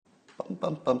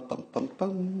bum bum bum bum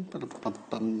bum bum bum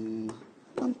bum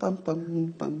bum bum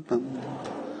bum bum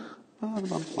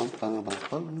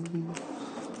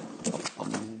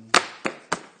bum.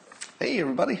 Hey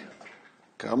everybody,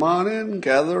 come on in,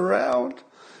 gather around.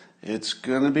 It's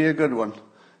gonna be a good one.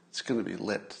 It's gonna be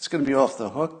lit. It's gonna be off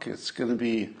the hook. It's gonna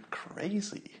be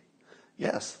crazy.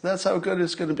 Yes, that's how good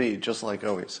it's gonna be, just like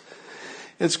always.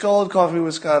 It's called Coffee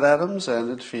with Scott Adams,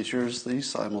 and it features the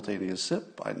simultaneous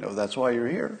sip. I know that's why you're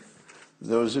here.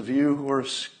 Those of you who are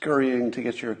scurrying to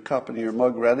get your cup and your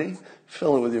mug ready,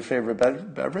 fill it with your favorite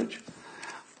beverage.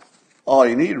 All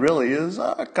you need really is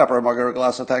a cup or a mug or a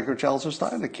glass, a tankard, chalice or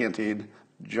stein, a canteen,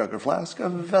 jug or flask, a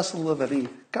vessel of any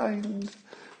kind.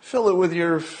 Fill it with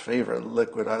your favorite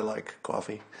liquid. I like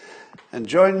coffee. And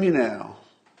join me now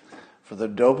for the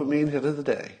dopamine hit of the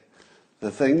day, the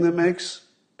thing that makes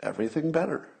everything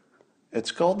better.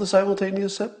 It's called the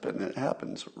simultaneous sip, and it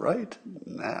happens right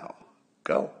now.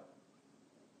 Go.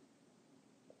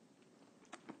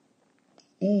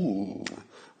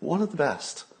 One of the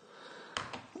best.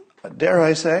 Dare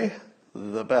I say,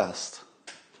 the best.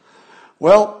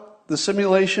 Well, the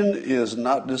simulation is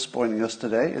not disappointing us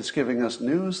today. It's giving us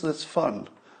news that's fun.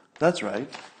 That's right.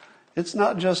 It's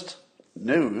not just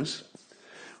news.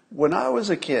 When I was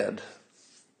a kid,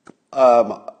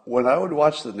 when I would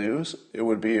watch the news, it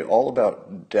would be all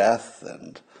about death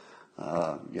and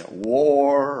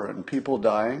war and people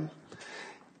dying.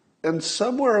 And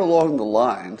somewhere along the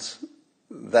lines,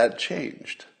 that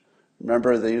changed.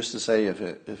 Remember, they used to say, if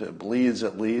it bleeds,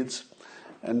 it leads.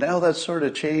 And now that's sort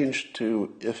of changed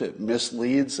to, if it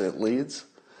misleads, it leads.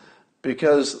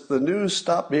 Because the news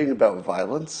stopped being about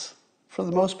violence for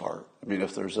the most part. I mean,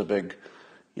 if there's a big,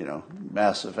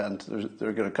 mass event,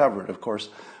 they're going to cover it, of course.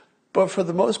 But for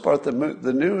the most part, the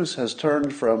news has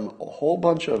turned from a whole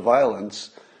bunch of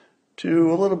violence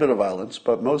to a little bit of violence,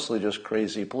 but mostly just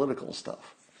crazy political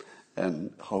stuff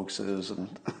and hoaxes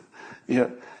and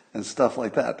and stuff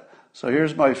like that. So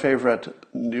here's my favorite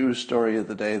news story of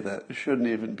the day that shouldn't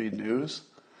even be news.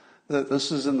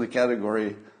 This is in the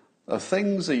category of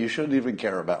things that you shouldn't even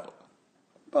care about,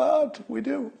 but we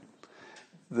do.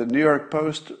 The New York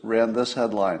Post ran this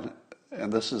headline,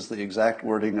 and this is the exact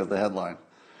wording of the headline.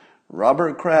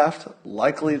 Robert Kraft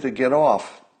likely to get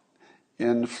off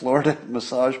in Florida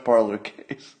massage parlor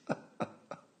case.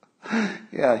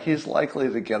 Yeah, he's likely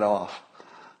to get off.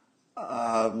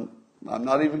 I'm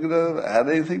not even going to add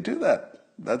anything to that.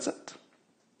 That's it.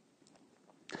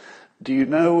 Do you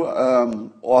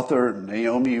know author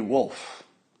Naomi Wolf?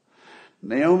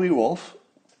 Naomi Wolf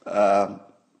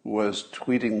was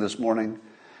tweeting this morning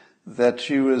that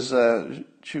she was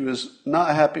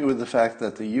not happy with the fact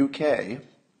that the UK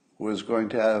was going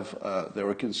to have, they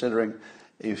were considering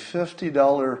a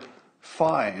 $50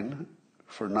 fine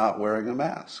for not wearing a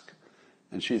mask.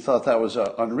 And she thought that was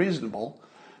unreasonable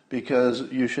because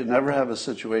you should never have a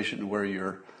situation where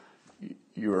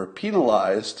you're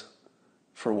penalized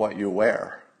for what you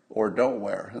wear or don't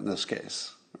wear in this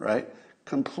case, right?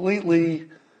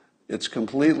 It's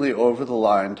completely over the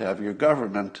line to have your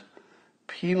government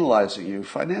penalizing you,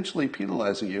 financially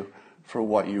penalizing you for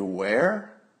what you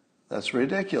wear. That's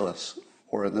ridiculous.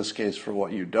 Or in this case, for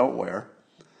what you don't wear.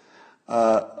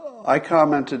 I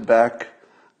commented back,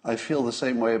 I feel the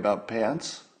same way about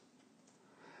pants.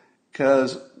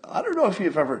 Because I don't know if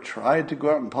you've ever tried to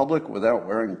go out in public without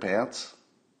wearing pants,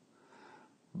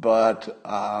 but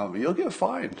you'll get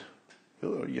fined,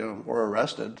 or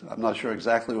arrested. I'm not sure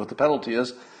exactly what the penalty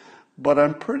is, but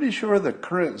I'm pretty sure the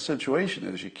current situation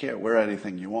is you can't wear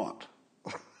anything you want.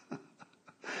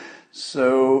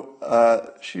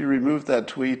 So she removed that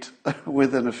tweet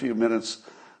within a few minutes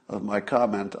of my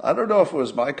comment. I don't know if it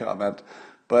was my comment,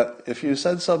 but if you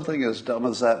said something as dumb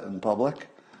as that in public,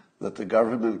 that the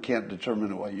government can't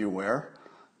determine what you wear,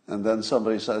 and then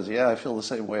somebody says, yeah, I feel the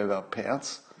same way about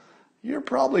pants, you're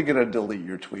probably going to delete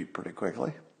your tweet pretty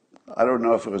quickly. I don't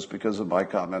know if it was because of my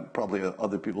comment. Probably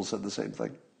other people said the same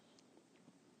thing.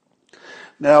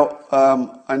 Now,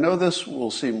 I know this will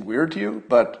seem weird to you,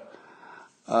 but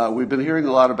we've been hearing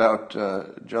a lot about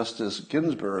Justice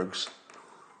Ginsburg's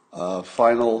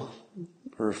final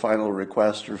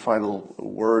request or final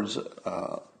words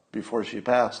before she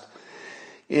passed.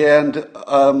 And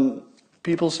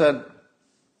people said,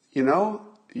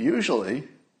 usually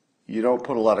you don't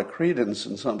put a lot of credence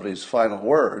in somebody's final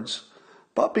words,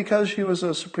 but because she was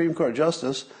a Supreme Court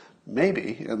justice,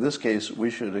 maybe, in this case, we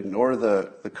should ignore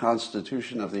the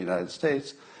Constitution of the United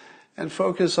States and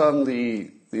focus on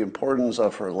the importance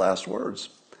of her last words.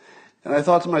 And I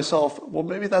thought to myself, well,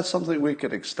 maybe that's something we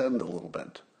could extend a little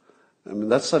bit. I mean,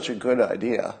 that's such a good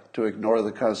idea, to ignore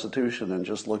the Constitution and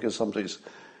just look at somebody's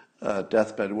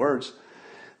deathbed words,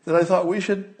 that I thought we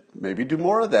should maybe do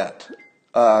more of that.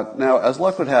 Now, as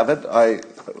luck would have it, I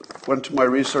went to my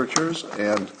researchers,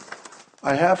 and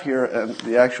I have here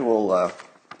the actual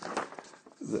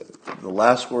the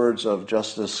last words of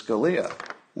Justice Scalia.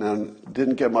 Now,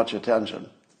 didn't get much attention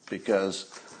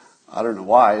because I don't know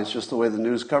why. It's just the way the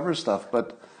news covers stuff.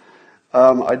 But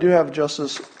I do have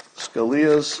Justice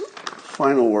Scalia's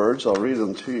final words. I'll read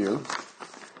them to you.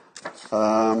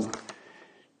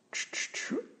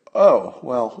 Oh,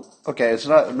 well, okay, it's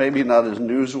maybe not as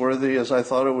newsworthy as I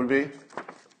thought it would be.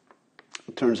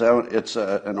 It turns out it's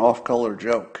an off-color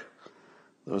joke.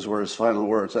 Those were his final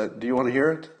words. Do you want to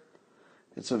hear it?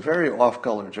 It's a very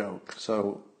off-color joke.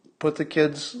 So put the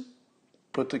kids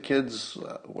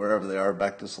wherever they are,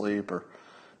 back to sleep, or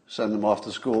send them off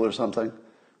to school or something.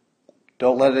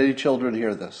 Don't let any children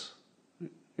hear this.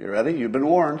 You ready? You've been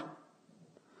warned.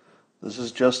 This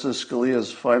is Justice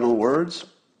Scalia's final words.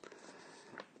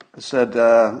 It said,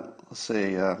 let's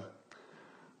see,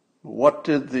 what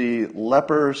did the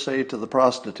leper say to the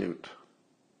prostitute?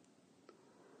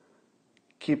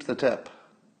 Keep the tip.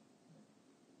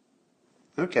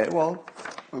 Okay, well,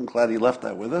 I'm glad he left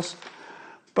that with us.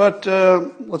 But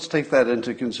let's take that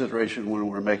into consideration when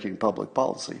we're making public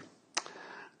policy.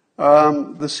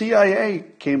 The CIA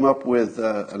came up with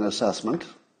an assessment,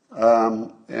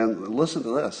 and listen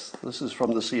to this. This is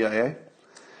from the CIA.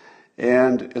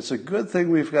 And it's a good thing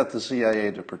we've got the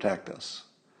CIA to protect us,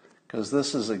 because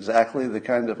this is exactly the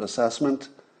kind of assessment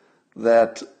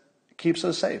that keeps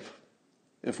us safe.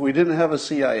 If we didn't have a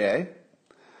CIA,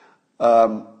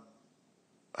 how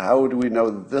would we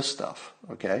know this stuff?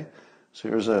 Okay, so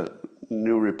here's a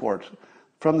new report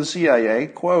from the CIA,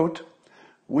 quote,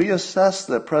 "We assess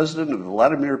that President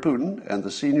Vladimir Putin and the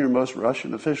senior-most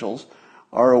Russian officials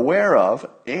are aware of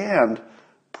and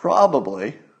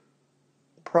probably,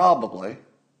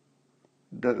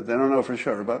 they don't know for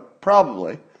sure, but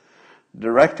probably,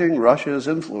 directing Russia's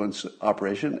influence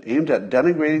operation aimed at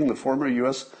denigrating the former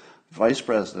U.S. Vice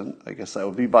President, I guess that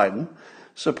would be Biden,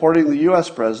 supporting the U.S.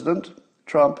 President,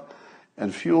 Trump,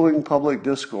 and fueling public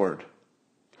discord."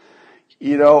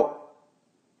 You know,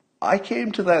 I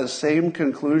came to that same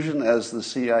conclusion as the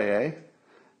CIA,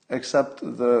 except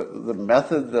the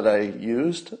method that I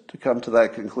used to come to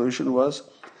that conclusion was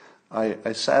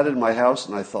I sat in my house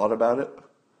and I thought about it.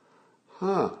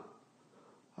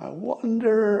 I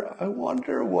wonder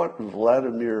what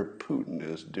Vladimir Putin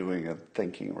is doing and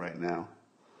thinking right now.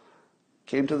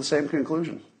 Came to the same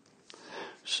conclusion.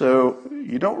 So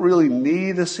you don't really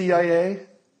need a CIA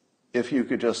if you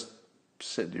could just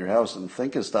sit in your house and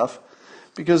think of stuff,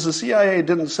 because the CIA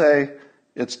didn't say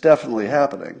it's definitely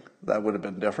happening. That would have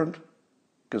been different,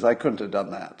 because I couldn't have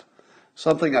done that.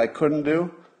 Something I couldn't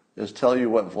do is tell you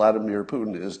what Vladimir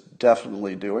Putin is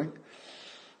definitely doing.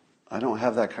 I don't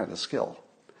have that kind of skill.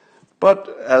 But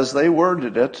as they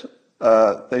worded it,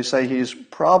 they say he's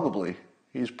probably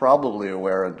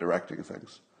aware and directing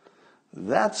things.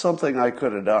 That's something I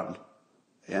could have done.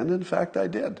 And in fact, I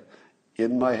did.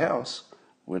 In my house,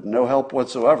 with no help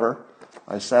whatsoever,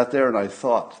 I sat there and I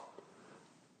thought,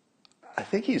 I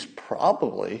think he's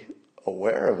probably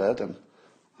aware of it, and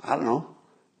I don't know,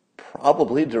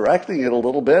 probably directing it a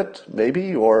little bit,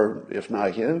 maybe, or if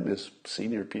not him, his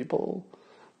senior people,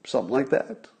 something like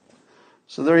that.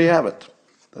 So there you have it.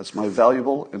 That's my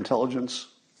valuable intelligence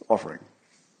offering.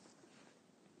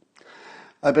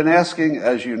 I've been asking,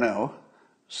 as you know,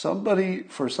 somebody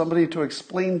to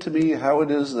explain to me how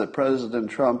it is that President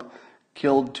Trump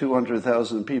killed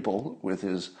 200,000 people with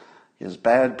his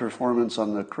bad performance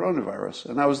on the coronavirus.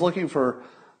 And I was looking for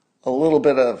a little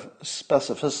bit of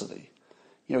specificity.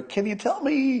 You know, can you tell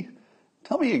me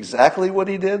exactly what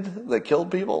he did that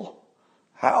killed people?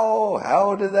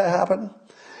 How did that happen?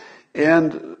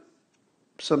 And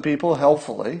some people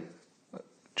helpfully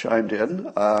chimed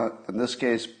in this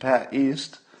case, Pat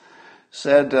East,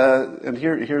 said, and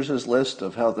here's his list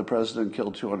of how the president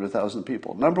killed 200,000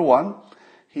 people. Number one,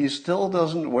 he still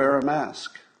doesn't wear a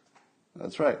mask.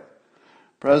 That's right.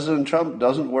 President Trump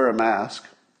doesn't wear a mask,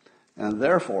 and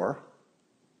therefore,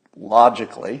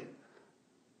 logically,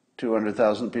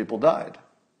 200,000 people died.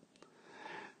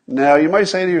 Now, you might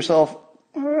say to yourself,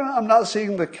 I'm not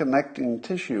seeing the connecting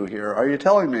tissue here. Are you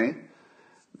telling me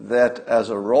that as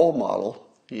a role model,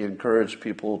 he encouraged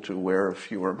people to wear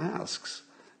fewer masks?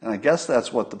 And I guess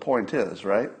that's what the point is,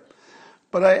 right?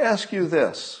 But I ask you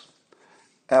this.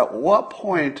 At what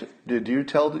point did you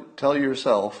tell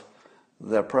yourself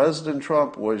that President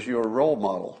Trump was your role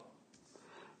model?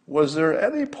 Was there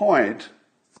any point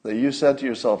that you said to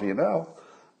yourself, you know,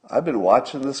 I've been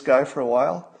watching this guy for a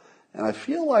while, and I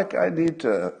feel like I need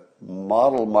to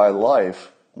model my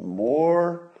life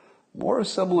more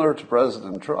similar to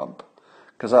President Trump,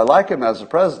 because I like him as a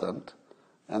president,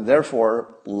 and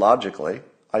therefore, logically,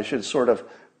 I should sort of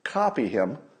copy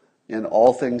him in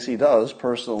all things he does,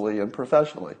 personally and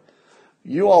professionally.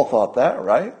 You all thought that,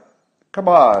 right? Come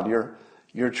on,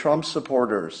 you're Trump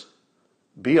supporters.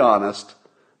 Be honest.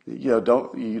 You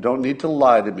don't need to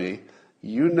lie to me.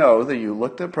 You know that you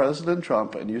looked at President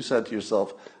Trump and you said to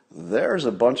yourself, there's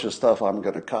a bunch of stuff I'm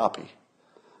going to copy.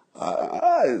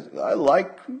 I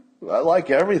like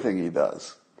everything he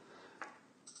does.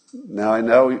 Now, I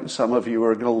know some of you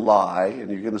are going to lie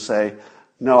and you're going to say,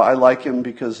 no, I like him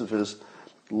because of his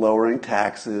lowering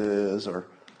taxes or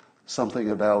something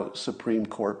about Supreme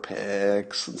Court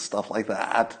picks and stuff like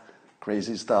that,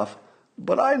 crazy stuff.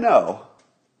 But I know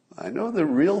the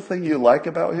real thing you like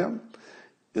about him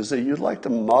is that you'd like to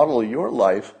model your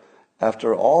life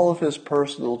after all of his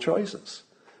personal choices,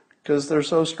 because they're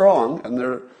so strong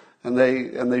and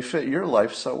they fit your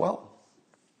life so well.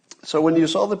 So when you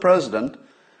saw the president,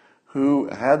 who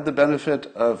had the benefit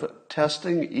of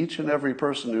testing each and every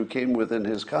person who came within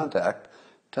his contact,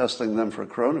 testing them for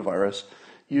coronavirus,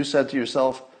 you said to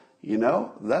yourself,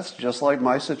 that's just like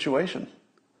my situation.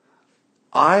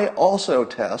 I also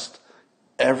test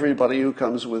everybody who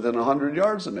comes within 100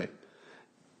 yards of me,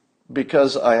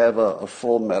 because I have a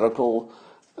full medical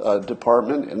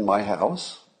department in my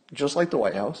house, just like the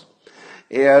White House.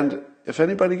 And if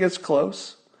anybody gets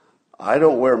close, I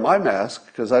don't wear my mask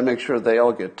because I make sure they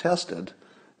all get tested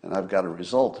and I've got a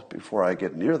result before I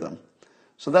get near them.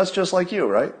 So that's just like you,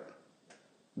 right?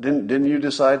 Didn't you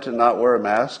decide to not wear a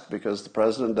mask because the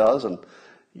president does? And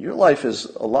your life is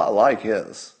a lot like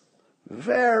his.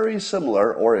 Very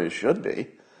similar, or it should be.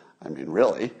 I mean,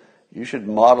 really, you should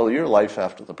model your life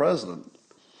after the president.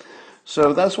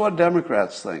 So that's what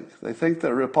Democrats think. They think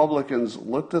that Republicans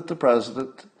looked at the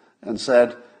president and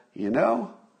said,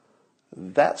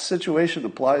 that situation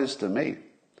applies to me.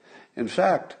 In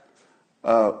fact,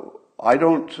 I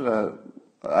don't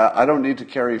need to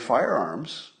carry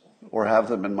firearms or have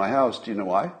them in my house. Do you know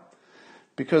why?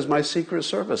 Because my Secret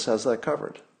Service has that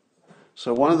covered.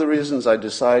 So one of the reasons I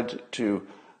decide to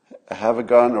have a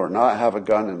gun or not have a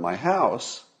gun in my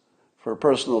house for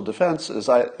personal defense is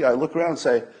I look around and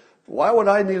say, why would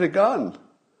I need a gun?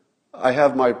 I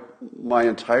have my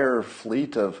entire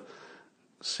fleet of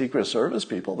Secret Service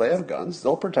people. They have guns.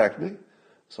 They'll protect me.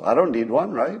 So I don't need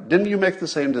one, right? Didn't you make the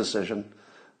same decision?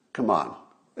 Come on,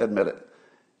 admit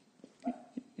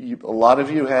it. A lot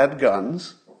of you had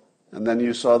guns, and then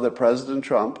you saw that President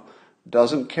Trump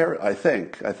doesn't carry, I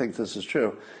think this is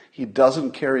true, he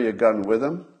doesn't carry a gun with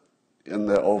him in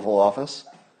the Oval Office.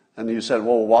 And you said,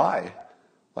 well, why?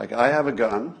 Like, I have a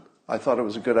gun. I thought it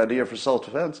was a good idea for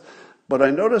self-defense. But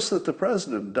I noticed that the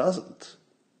president doesn't.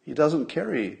 He doesn't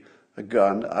carry a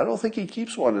gun. I don't think he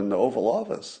keeps one in the Oval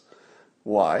Office.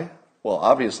 Why? Well,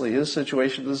 obviously his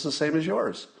situation is the same as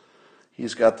yours.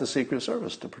 He's got the Secret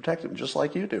Service to protect him, just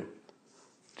like you do.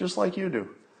 Just like you do.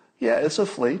 Yeah, it's a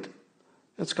fleet.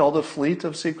 It's called a fleet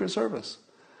of Secret Service.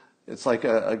 It's like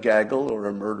a gaggle or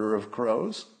a murder of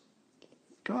crows.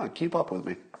 Come on, keep up with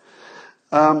me.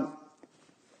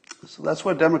 So that's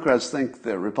what Democrats think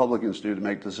that Republicans do to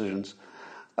make decisions.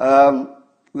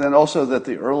 Then also that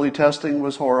the early testing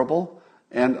was horrible,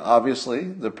 and obviously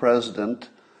the president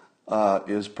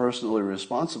is personally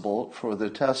responsible for the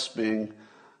tests being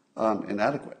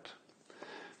inadequate.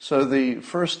 So the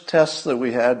first tests that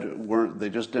we had they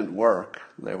just didn't work.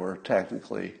 They were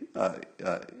technically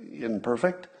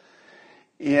imperfect.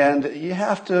 And you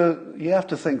have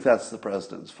to think that's the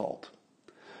president's fault.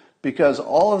 Because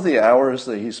all of the hours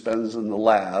that he spends in the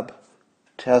lab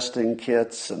testing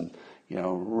kits and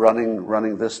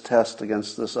running this test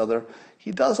against this other,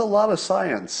 he does a lot of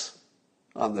science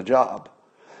on the job.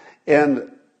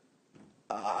 And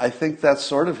I think that's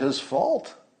sort of his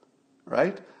fault,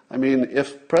 right? I mean,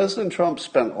 if President Trump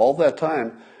spent all that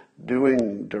time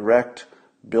doing direct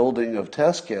building of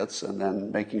test kits and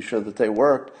then making sure that they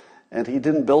worked, and he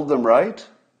didn't build them right,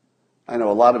 I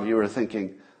know a lot of you are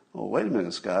thinking, well, wait a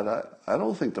minute, Scott, I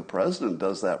don't think the president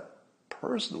does that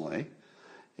personally.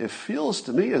 It feels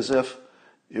to me as if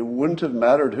it wouldn't have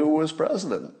mattered who was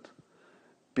president.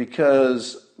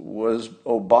 Because was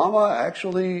Obama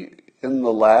actually in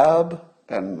the lab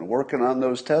and working on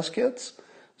those test kits?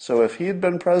 So if he had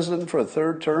been president for a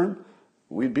third term,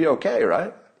 we'd be okay,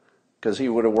 right? Because he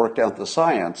would have worked out the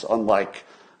science, unlike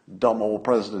dumb old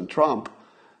President Trump.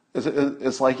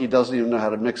 It's like he doesn't even know how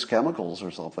to mix chemicals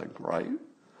or something, right?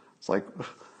 It's like,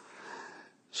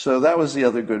 so that was the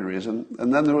other good reason.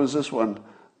 And then there was this one,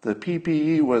 the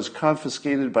PPE was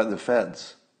confiscated by the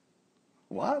feds.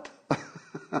 What?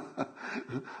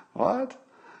 What?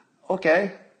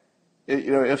 okay,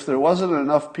 if there wasn't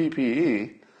enough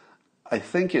PPE, I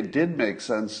think it did make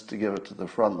sense to give it to the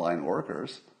frontline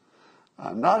workers.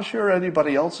 I'm not sure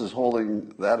anybody else is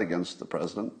holding that against the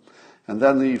president. And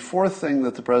then the fourth thing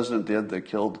that the president did that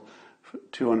killed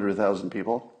 200,000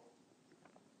 people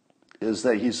is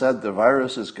that he said the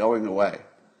virus is going away,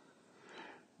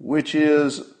 which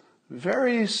is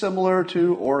very similar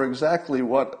to or exactly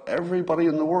what everybody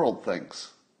in the world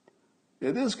thinks.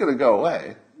 It is going to go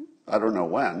away. I don't know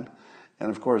when. And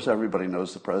of course, everybody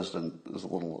knows the president is a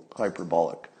little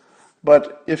hyperbolic.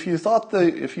 But if you thought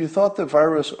the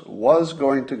virus was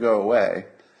going to go away,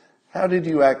 how did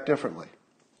you act differently?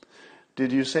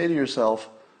 Did you say to yourself,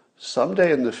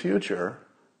 someday in the future,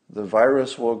 the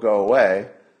virus will go away,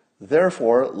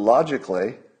 therefore,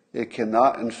 logically, it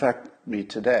cannot infect me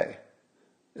today?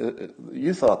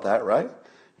 You thought that, right?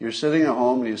 You're sitting at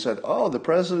home and you said, oh, the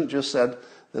president just said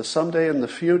that someday in the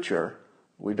future,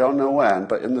 we don't know when,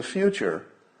 but in the future,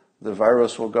 the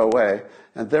virus will go away.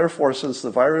 And therefore, since the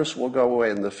virus will go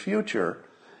away in the future,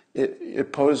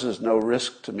 it poses no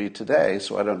risk to me today,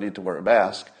 so I don't need to wear a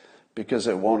mask because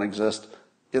it won't exist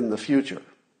in the future.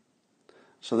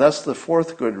 So that's the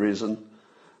fourth good reason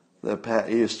that Pat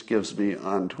East gives me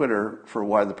on Twitter for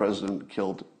why the president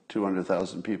killed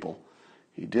 200,000 people.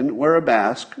 He didn't wear a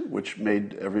mask, which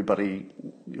made everybody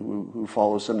who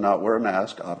follows him not wear a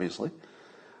mask, obviously.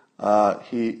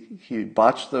 He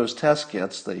botched those test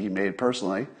kits that he made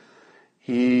personally.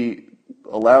 He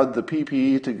allowed the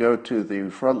PPE to go to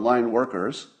the frontline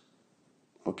workers,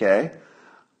 okay?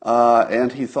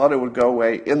 And he thought it would go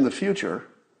away in the future,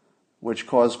 which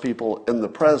caused people in the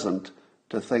present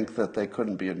to think that they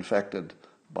couldn't be infected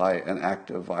by an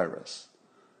active virus.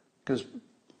 Because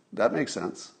that makes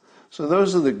sense. So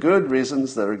those are the good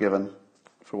reasons that are given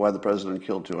for why the president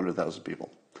killed 200,000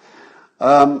 people.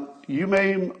 You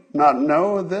may not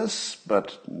know this,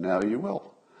 but now you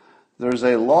will. There's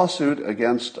a lawsuit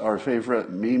against our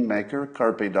favorite meme maker,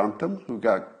 Carpe Dunctum, who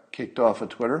got kicked off of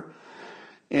Twitter.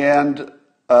 And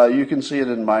you can see it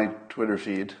in my Twitter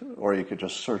feed, or you could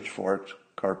just search for it,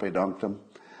 Carpe Dunctum.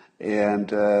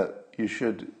 And you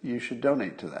should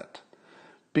donate to that.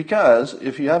 Because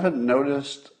if you haven't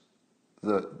noticed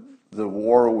the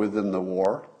war within the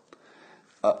war,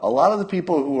 a lot of the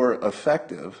people who are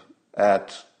effective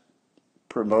at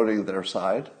promoting their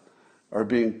side are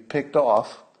being picked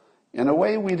off in a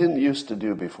way we didn't used to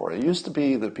do before. It used to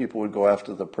be that people would go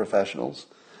after the professionals,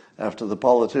 after the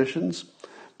politicians,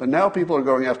 but now people are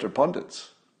going after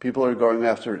pundits. People are going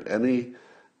after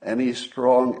any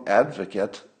strong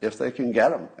advocate if they can get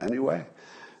them anyway.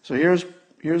 So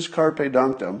here's Carpe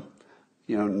Dunctum,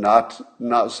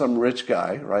 not some rich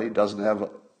guy, right? Doesn't have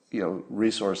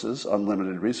resources,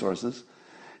 unlimited resources,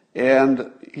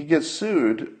 and he gets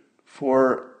sued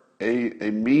for a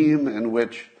meme in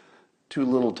which two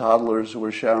little toddlers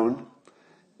were shown,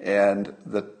 and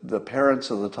the parents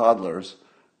of the toddlers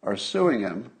are suing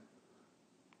him.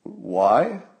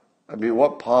 Why? I mean,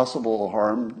 what possible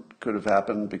harm could have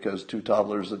happened because two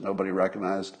toddlers that nobody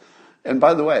recognized? And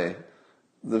by the way,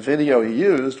 the video he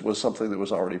used was something that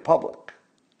was already public.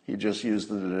 He just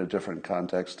used it in a different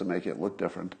context to make it look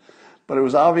different. But it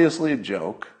was obviously a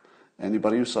joke.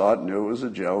 Anybody who saw it knew it was a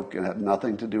joke and had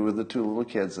nothing to do with the two little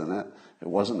kids in it. It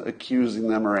wasn't accusing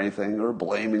them or anything or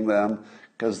blaming them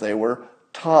because they were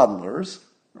toddlers,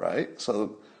 right?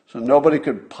 So nobody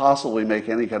could possibly make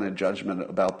any kind of judgment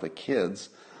about the kids.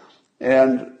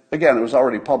 And again, it was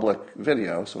already public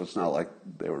video, so it's not like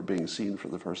they were being seen for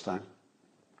the first time.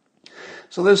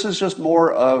 So this is just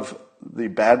more of the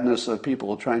badness of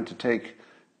people trying to take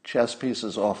chess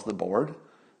pieces off the board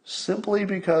simply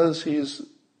because he's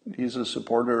a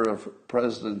supporter of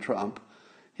President Trump.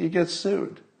 He gets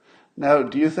sued. Now,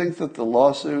 do you think that the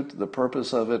lawsuit, the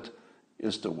purpose of it,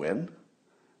 is to win?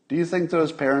 Do you think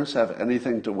those parents have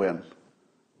anything to win?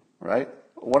 Right?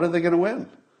 What are they going to win?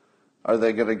 Are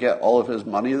they going to get all of his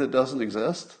money that doesn't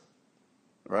exist?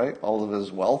 Right? All of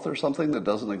his wealth or something that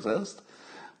doesn't exist?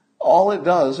 All it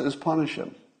does is punish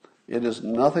him. It is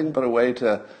nothing but a way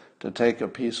to take a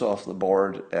piece off the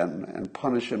board and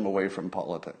punish him away from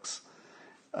politics.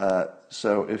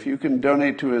 So if you can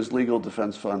donate to his legal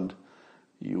defense fund,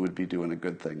 you would be doing a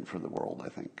good thing for the world, I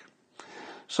think.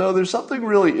 So there's something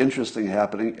really interesting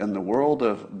happening in the world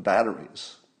of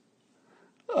batteries.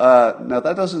 Now,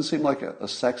 that doesn't seem like a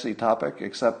sexy topic,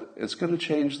 except it's going to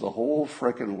change the whole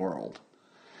frickin' world.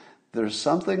 There's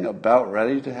something about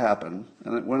ready to happen,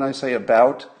 and when I say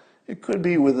about, it could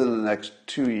be within the next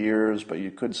 2 years, but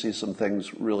you could see some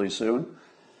things really soon.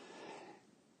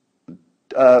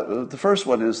 The first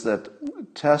one is that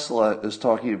Tesla is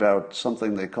talking about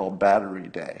something they call Battery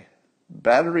Day.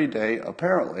 Battery day,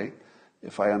 apparently,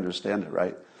 if I understand it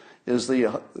right, is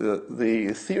the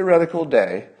theoretical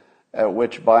day at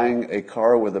which buying a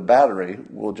car with a battery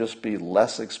will just be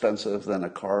less expensive than a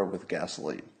car with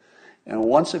gasoline. And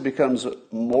once it becomes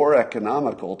more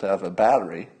economical to have a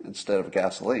battery instead of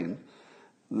gasoline,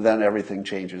 then everything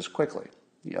changes quickly.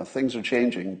 You know, things are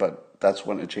changing, but that's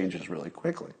when it changes really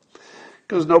quickly.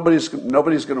 Because nobody's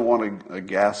going to want a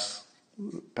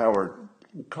gas-powered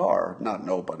car. Not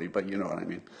nobody, but you know what I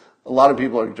mean. A lot of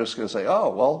people are just going to say, oh,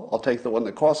 well, I'll take the one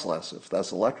that costs less if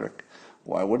that's electric.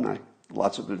 Why wouldn't I?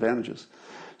 Lots of advantages.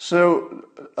 So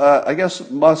I guess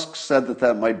Musk said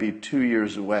that might be 2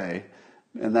 years away,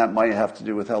 and that might have to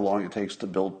do with how long it takes to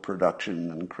build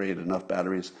production and create enough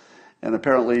batteries. And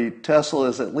apparently Tesla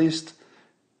is at least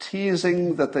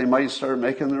teasing that they might start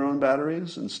making their own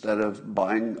batteries instead of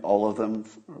buying all of them,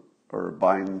 or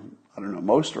buying, I don't know,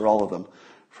 most or all of them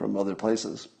from other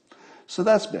places. So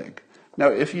that's big. Now,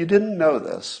 if you didn't know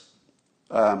this,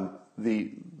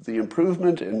 the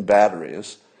improvement in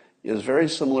batteries is very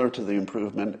similar to the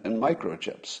improvement in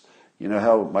microchips. You know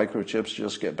how microchips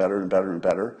just get better and better and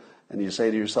better, and you say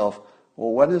to yourself,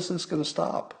 well, when is this going to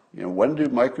stop? You know, when do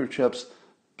microchips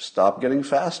stop getting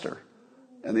faster?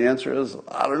 And the answer is,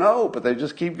 I don't know, but they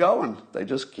just keep going. They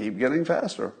just keep getting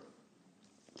faster.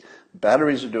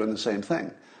 Batteries are doing the same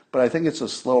thing, but I think it's a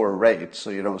slower rate,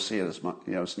 so you don't see it as much,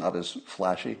 you know, it's not as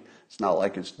flashy. It's not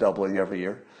like it's doubling every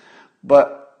year,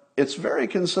 but it's very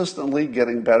consistently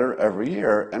getting better every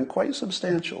year, and quite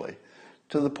substantially,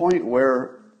 to the point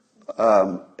where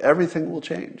everything will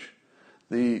change.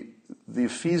 The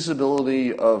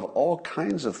feasibility of all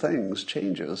kinds of things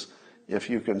changes if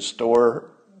you can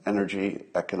store energy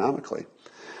economically.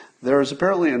 There is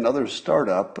apparently another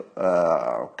startup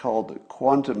called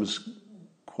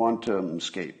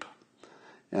QuantumScape,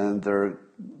 and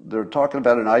they're talking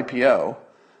about an IPO,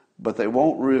 but they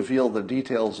won't reveal the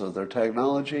details of their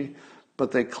technology,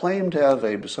 but they claim to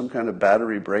have some kind of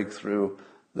battery breakthrough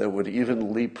that would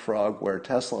even leapfrog where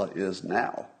Tesla is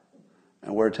now.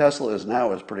 And where Tesla is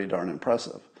now is pretty darn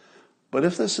impressive. But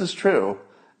if this is true,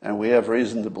 and we have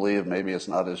reason to believe maybe it's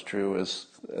not as true as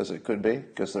it could be,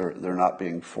 because they're not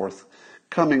being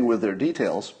forthcoming with their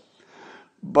details.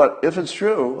 But if it's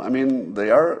true, I mean,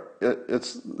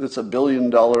 it's $1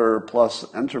 billion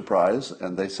plus enterprise,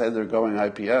 and they say they're going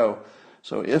IPO.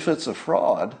 So if it's a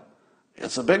fraud,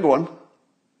 it's a big one.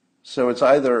 So it's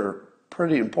either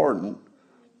pretty important,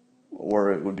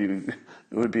 or it would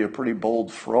be a pretty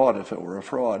bold fraud if it were a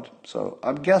fraud. So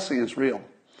I'm guessing it's real.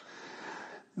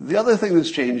 The other thing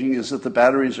that's changing is that the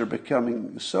batteries are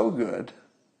becoming so good,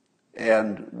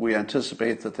 and we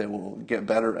anticipate that they will get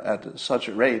better at such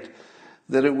a rate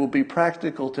that it will be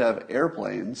practical to have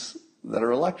airplanes that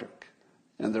are electric.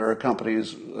 And there are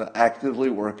companies actively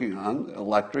working on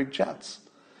electric jets.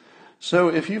 So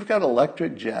if you've got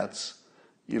electric jets,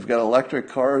 you've got electric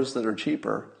cars that are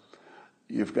cheaper,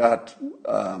 you've got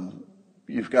a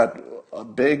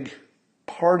big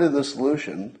part of the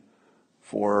solution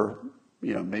for,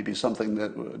 you know, maybe something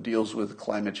that deals with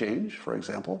climate change, for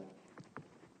example.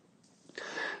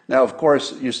 Now, of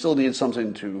course, you still need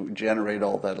something to generate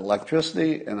all that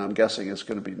electricity, and I'm guessing it's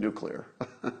going to be nuclear.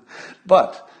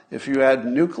 But if you add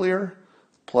nuclear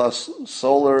plus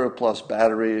solar plus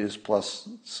batteries plus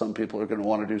some people are going to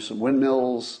want to do some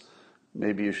windmills,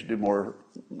 maybe you should do more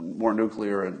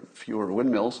nuclear and fewer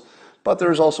windmills. But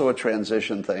there's also a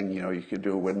transition thing. You know, you could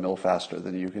do a windmill faster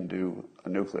than you can do a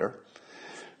nuclear.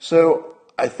 So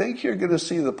I think you're going to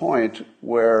see the point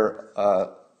where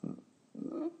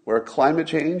climate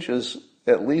change is,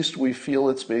 at least we feel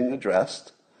it's being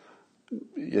addressed.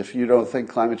 If you don't think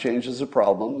climate change is a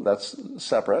problem, that's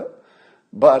separate.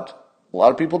 But a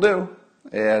lot of people do,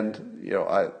 and you know,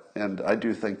 I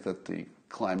do think that the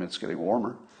climate's getting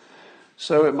warmer,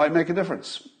 so it might make a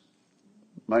difference.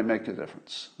 Might make a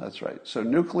difference. That's right. So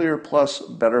nuclear plus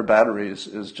better batteries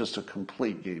is just a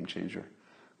complete game changer.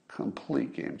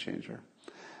 Complete game changer.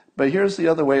 But here's the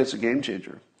other way it's a game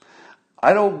changer.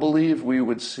 I don't believe we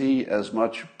would see as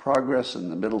much progress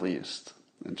in the Middle East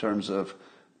in terms of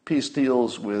peace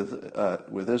deals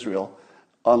with Israel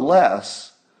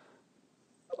unless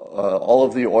all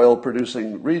of the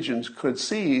oil-producing regions could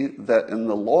see that in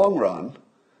the long run,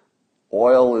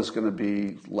 oil is going to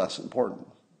be less important.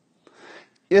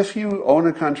 If you own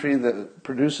a country that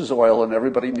produces oil and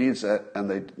everybody needs it,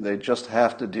 and they just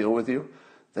have to deal with you,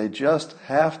 they just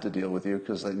have to deal with you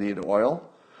because they need oil,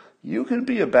 you can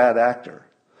be a bad actor.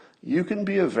 You can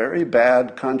be a very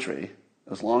bad country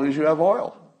as long as you have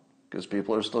oil, because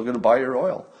people are still going to buy your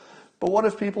oil. But what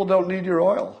if people don't need your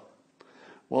oil?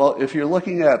 Well, if you're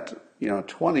looking at,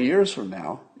 20 years from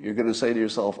now, you're going to say to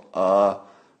yourself,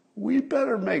 we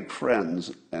better make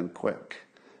friends and quick,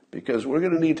 because we're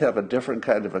going to need to have a different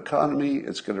kind of economy.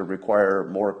 It's going to require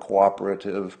more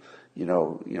cooperative,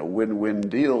 win-win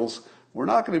deals. We're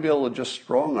not going to be able to just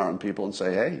strong arm people and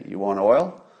say, hey, you want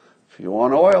oil? If you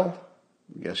want oil,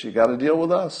 I guess you got to deal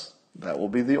with us. That will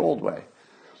be the old way.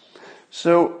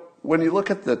 So when you look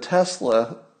at the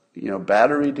Tesla,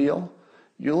 battery deal,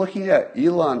 you're looking at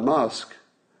Elon Musk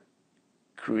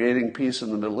creating peace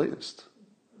in the Middle East.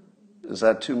 Is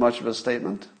that too much of a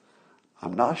statement?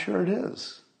 I'm not sure it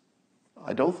is.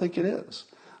 I don't think it is.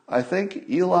 I think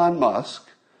Elon Musk,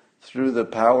 through the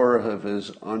power of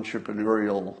his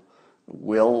entrepreneurial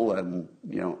will and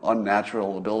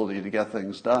unnatural ability to get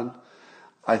things done,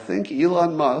 I think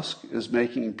Elon Musk is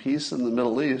making peace in the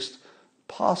Middle East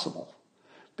possible.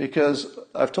 Because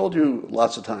I've told you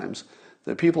lots of times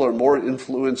that people are more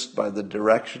influenced by the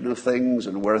direction of things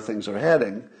and where things are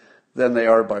heading than they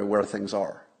are by where things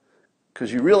are.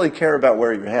 Because you really care about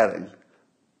where you're heading,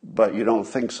 but you don't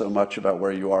think so much about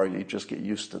where you are. You just get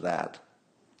used to that.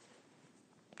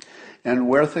 And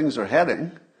where things are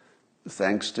heading,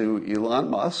 thanks to Elon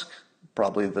Musk,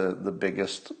 probably the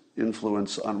biggest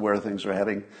influence on where things are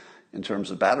heading in terms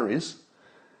of batteries,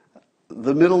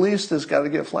 the Middle East has got to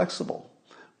get flexible.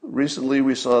 Recently,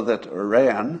 we saw that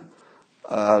Iran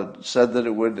said that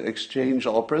it would exchange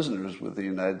all prisoners with the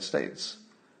United States.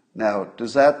 Now,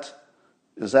 is that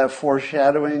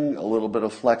foreshadowing a little bit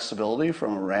of flexibility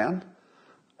from Iran?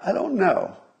 I don't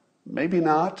know. Maybe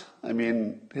not. I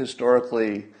mean,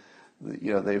 historically,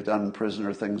 they've done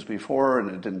prisoner things before, and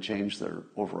it didn't change their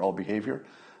overall behavior.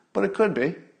 But it could be.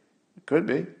 It could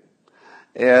be.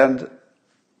 And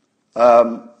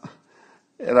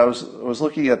I was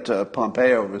looking at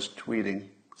Pompeo was tweeting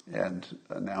and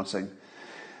announcing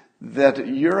that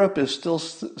Europe is still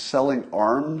selling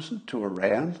arms to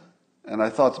Iran. And I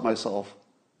thought to myself,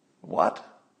 what?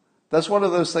 That's one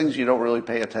of those things you don't really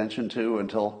pay attention to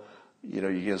until you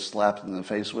get slapped in the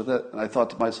face with it. And I thought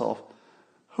to myself,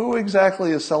 who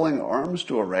exactly is selling arms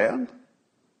to Iran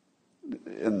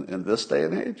in this day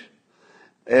and age?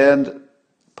 And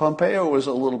Pompeo was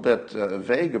a little bit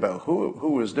vague about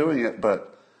who was doing it, but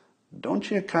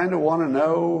don't you kind of want to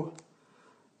know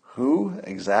who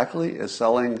exactly is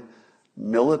selling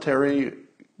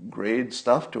military-grade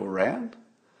stuff to Iran?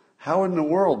 How in the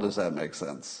world does that make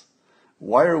sense?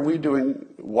 Why are we doing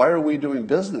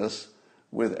business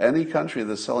with any country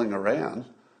that's selling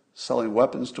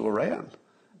weapons to Iran?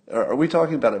 Are we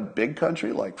talking about a big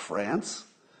country like France?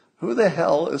 Who the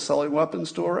hell is selling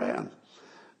weapons to Iran?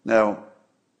 Now,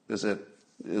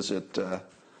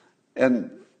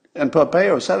 and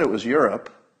Pompeo said it was Europe.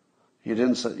 He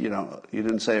didn't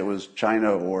say it was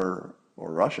China or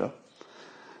Russia.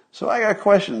 So I got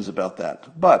questions about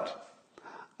that. But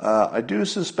I do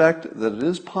suspect that it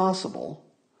is possible,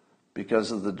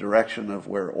 because of the direction of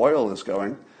where oil is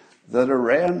going, that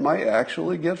Iran might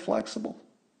actually get flexible.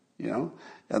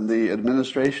 And the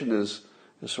administration is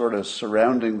sort of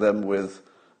surrounding them with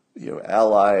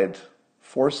allied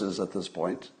forces at this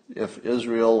point. If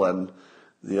Israel and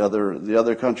the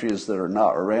other countries that are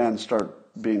not Iran start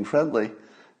being friendly,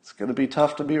 it's going to be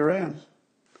tough to be Iran.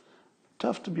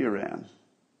 Tough to be Iran.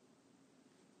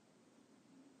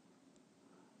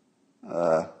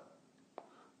 I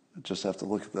just have to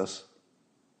look at this.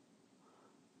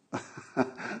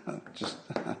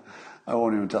 I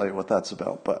won't even tell you what that's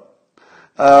about. But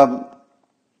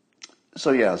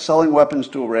so yeah, selling weapons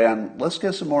to Iran. Let's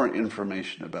get some more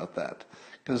information about that,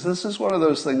 because this is one of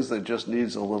those things that just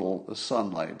needs a little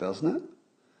sunlight, doesn't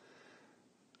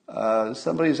it?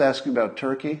 Somebody's asking about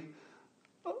Turkey.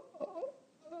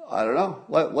 I don't know.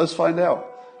 Let's find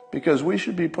out, because we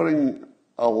should be putting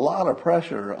a lot of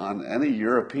pressure on any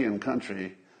European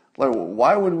country. Like,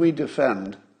 why would we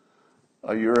defend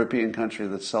a European country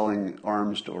that's selling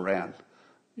arms to Iran?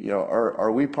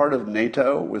 Are we part of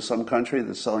NATO with some country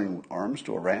that's selling arms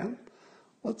to Iran?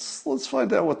 Let's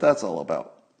find out what that's all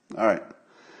about. All right.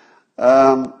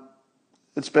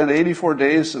 It's been 84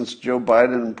 days since Joe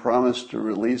Biden promised to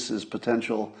release his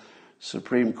potential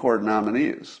Supreme Court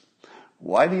nominees.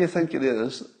 Why do you think it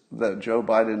is that Joe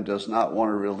Biden does not want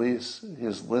to release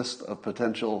his list of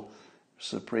potential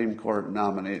Supreme Court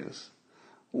nominees?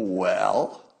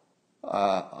 Well,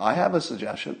 I have a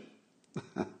suggestion.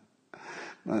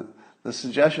 The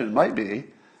suggestion might be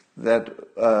that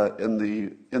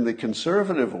in the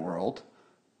conservative world,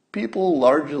 people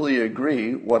largely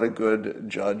agree what a good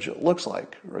judge looks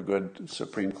like, or a good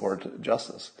Supreme Court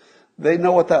justice. They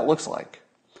know what that looks like.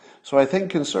 So I think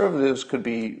conservatives could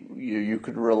be, you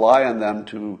could rely on them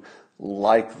to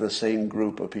like the same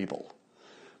group of people.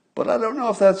 But I don't know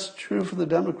if that's true for the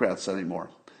Democrats anymore.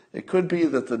 It could be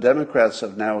that the Democrats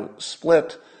have now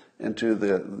split into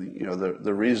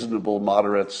the reasonable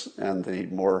moderates and the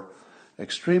more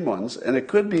extreme ones. And it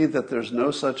could be that there's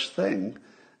no such thing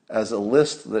as a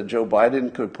list that Joe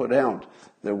Biden could put out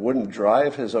that wouldn't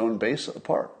drive his own base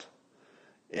apart.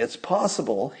 It's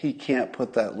possible he can't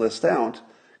put that list out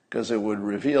because it would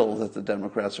reveal that the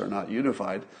Democrats are not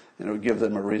unified, and it would give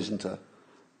them a reason to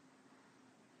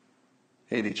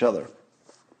hate each other.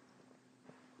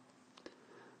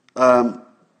 I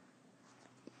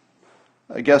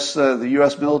guess the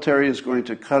U.S. military is going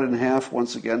to cut in half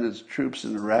once again its troops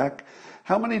in Iraq.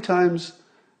 How many times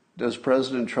does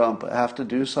President Trump have to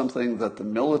do something that the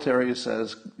military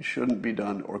says shouldn't be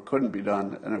done or couldn't be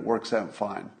done, and it works out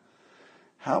fine?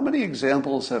 How many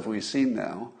examples have we seen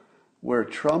now where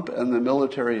Trump and the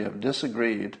military have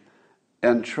disagreed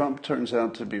and Trump turns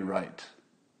out to be right?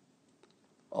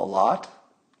 A lot?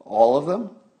 All of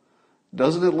them?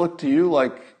 Doesn't it look to you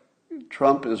like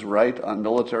Trump is right on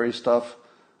military stuff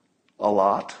a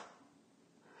lot?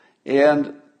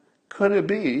 And could it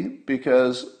be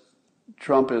because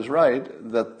Trump is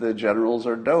right that the generals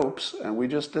are dopes and we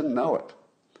just didn't know it?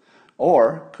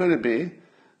 Or could it be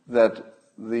that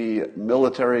the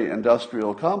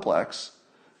military-industrial complex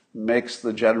makes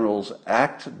the generals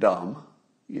act dumb?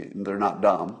 They're not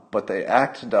dumb, but they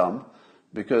act dumb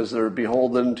because they're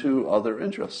beholden to other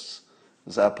interests.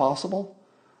 Is that possible?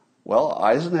 Well,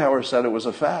 Eisenhower said it was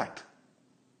a fact.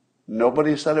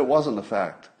 Nobody said it wasn't a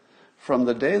fact. From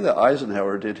the day that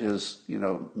Eisenhower did his,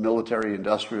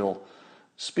 military-industrial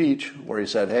speech where he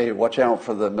said, hey, watch out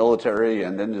for the military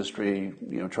and industry,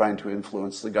 trying to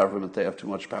influence the government, they have too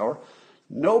much power.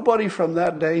 Nobody from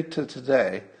that day to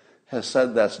today has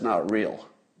said that's not real.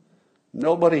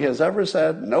 Nobody has ever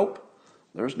said, nope,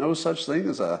 there's no such thing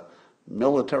as a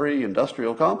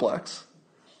military-industrial complex.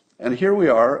 And here we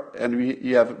are, and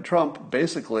you have Trump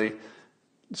basically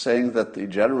saying that the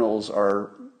generals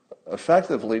are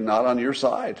effectively not on your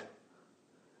side.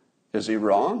 Is he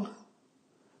wrong?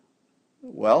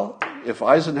 Well, if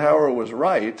Eisenhower was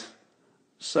right,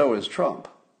 so is Trump.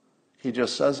 He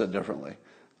just says it differently.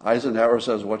 Eisenhower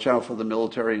says, watch out for the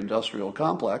military-industrial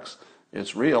complex.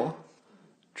 It's real.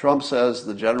 Trump says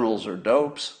the generals are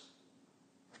dopes.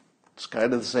 It's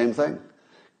kind of the same thing.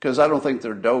 Because I don't think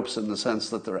they're dopes in the sense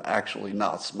that they're actually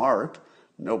not smart.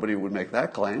 Nobody would make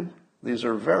that claim. These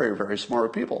are very, very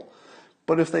smart people.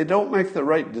 But if they don't make the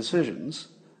right decisions,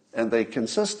 and they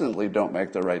consistently don't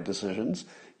make the right decisions,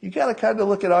 you got to kind of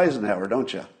look at Eisenhower,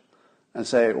 don't you? And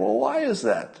say, well, why is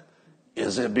that?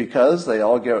 Is it because they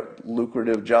all get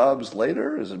lucrative jobs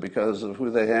later? Is it because of who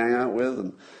they hang out with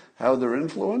and how they're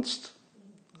influenced?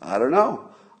 I don't know.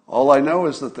 All I know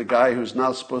is that the guy who's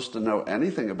not supposed to know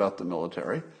anything about the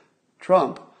military,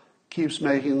 Trump, keeps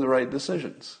making the right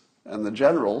decisions, and the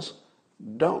generals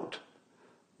don't.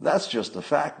 That's just a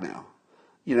fact now.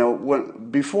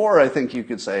 Before I think you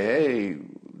could say, hey,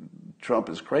 Trump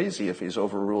is crazy if he's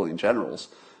overruling generals,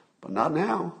 but not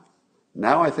now.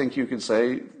 Now I think you could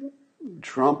say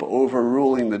Trump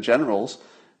overruling the generals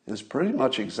is pretty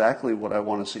much exactly what I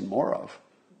want to see more of.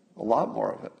 A lot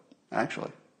more of it,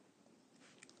 actually.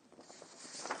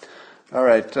 All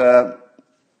right.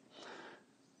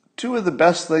 Two of the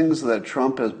best things that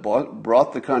Trump has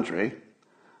brought the country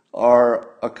are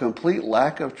a complete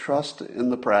lack of trust in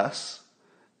the press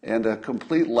and a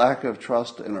complete lack of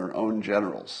trust in our own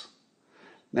generals.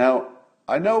 Now,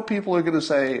 I know people are going to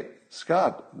say,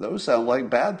 Scott, those sound like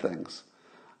bad things.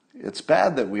 It's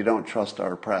bad that we don't trust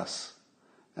our press,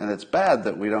 and it's bad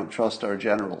that we don't trust our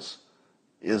generals.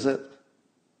 Is it?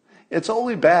 It's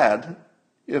only bad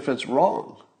if it's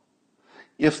wrong.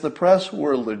 If the press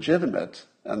were legitimate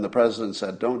and the president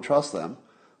said, don't trust them,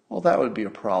 well, that would be a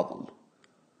problem.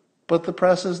 But the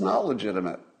press is not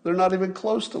legitimate. They're not even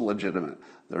close to legitimate.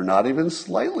 They're not even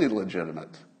slightly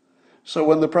legitimate. So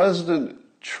when the president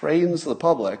trains the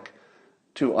public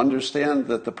to understand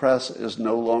that the press is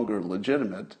no longer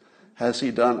legitimate, has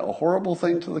he done a horrible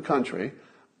thing to the country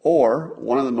or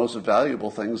one of the most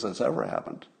valuable things that's ever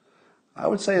happened? I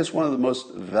would say it's one of the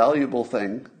most valuable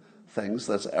things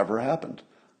that's ever happened.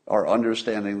 Our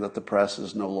understanding that the press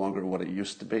is no longer what it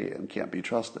used to be and can't be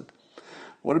trusted.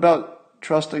 What about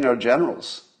trusting our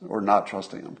generals or not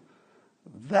trusting them?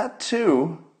 That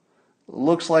too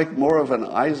looks like more of an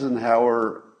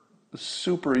Eisenhower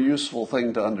super useful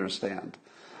thing to understand.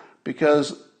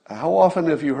 Because how often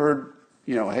have you heard,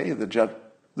 hey,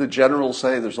 the generals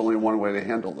say there's only one way to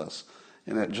handle this,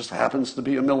 and it just happens to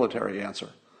be a military answer?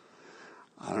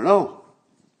 I don't know.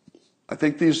 I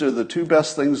think these are the two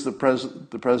best things the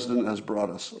president has brought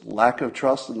us. Lack of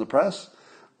trust in the press,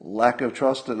 lack of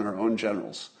trust in our own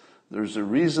generals. There's a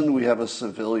reason we have a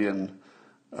civilian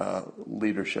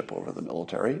leadership over the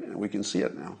military, and we can see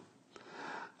it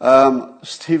now.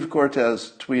 Steve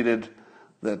Cortes tweeted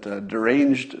that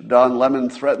deranged Don Lemon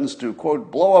threatens to,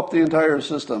 quote, blow up the entire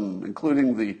system,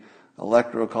 including the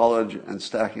Electoral College and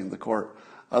stacking the court.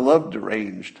 I love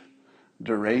deranged.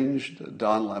 Deranged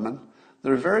Don Lemon.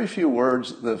 There are very few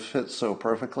words that fit so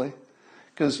perfectly.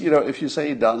 Because, if you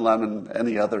say Don Lemon,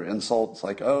 any other insult, it's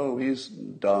like, oh, he's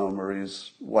dumb or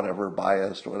he's whatever,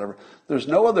 biased or whatever. There's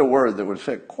no other word that would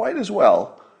fit quite as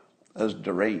well as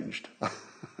deranged.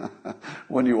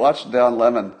 When you watch Don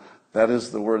Lemon, that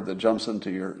is the word that jumps into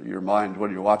your mind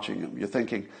when you're watching him. You're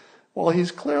thinking, well,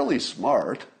 he's clearly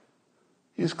smart.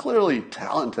 He's clearly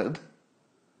talented.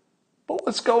 But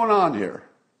what's going on here?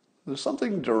 There's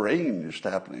something deranged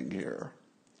happening here.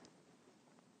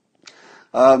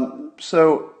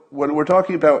 So when we're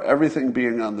talking about everything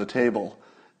being on the table,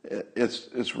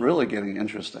 it's really getting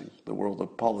interesting, the world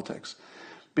of politics.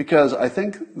 Because I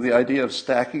think the idea of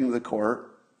stacking the court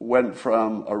went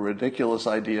from a ridiculous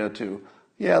idea to,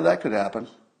 yeah, that could happen.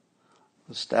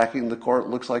 Stacking the court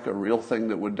looks like a real thing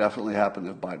that would definitely happen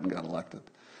if Biden got elected.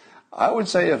 I would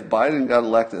say if Biden got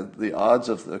elected, the odds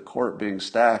of the court being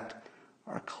stacked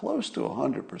are close to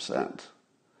 100%.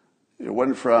 It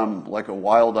went from like a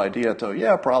wild idea to,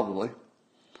 yeah, probably.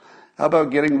 How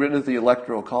about getting rid of the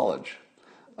Electoral College?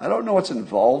 I don't know what's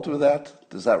involved with that.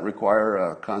 Does that require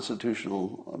a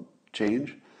constitutional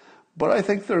change? But I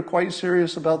think they're quite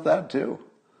serious about that too.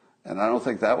 And I don't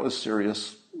think that was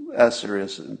as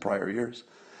serious in prior years.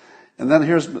 And then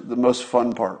here's the most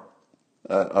fun part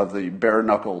of the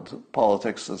bare-knuckled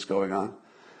politics that's going on.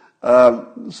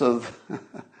 So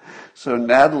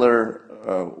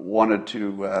Nadler wanted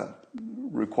to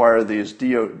require these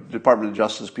Department of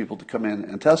Justice people to come in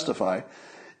and testify,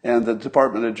 and the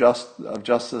Department of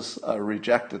Justice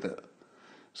rejected it.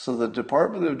 So the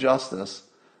Department of Justice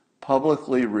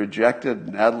publicly rejected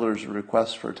Nadler's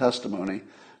request for testimony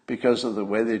because of the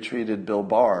way they treated Bill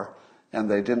Barr, and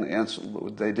they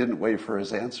didn't wait for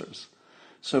his answers.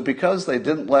 So because they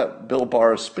didn't let Bill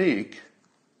Barr speak,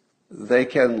 they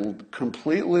can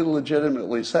completely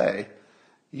legitimately say,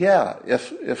 yeah,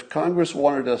 if Congress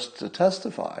wanted us to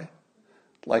testify,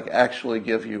 like actually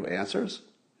give you answers,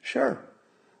 sure,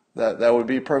 that would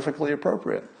be perfectly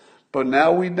appropriate. But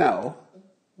now we know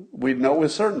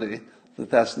with certainty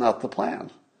that that's not the plan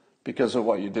because of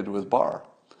what you did with Barr.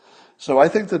 So I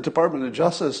think the Department of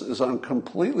Justice is on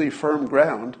completely firm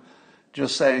ground,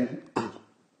 just saying,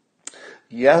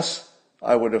 yes,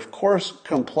 I would of course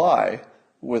comply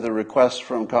with a request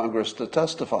from Congress to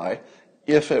testify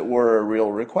if it were a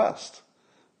real request,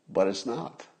 but it's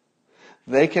not.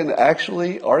 They can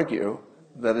actually argue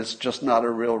that it's just not a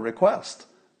real request.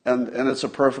 And it's a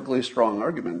perfectly strong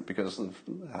argument because of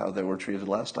how they were treated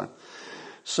last time.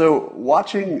 So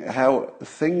watching how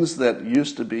things that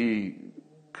used to be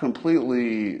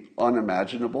completely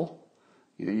unimaginable,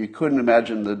 you couldn't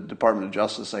imagine the Department of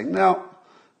Justice saying, no,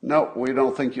 we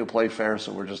don't think you'll play fair,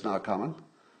 so we're just not coming.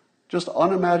 Just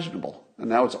unimaginable. And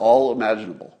now it's all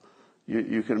imaginable.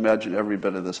 You can imagine every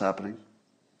bit of this happening.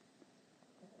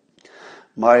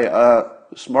 My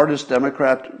smartest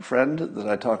Democrat friend that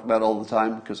I talk about all the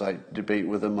time because I debate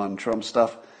with him on Trump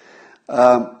stuff,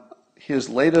 his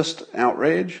latest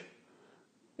outrage,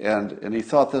 and he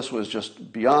thought this was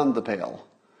just beyond the pale.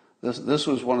 This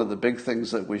was one of the big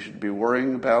things that we should be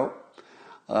worrying about.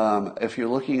 If you're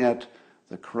looking at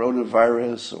the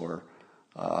coronavirus or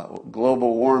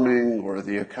global warming or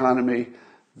the economy,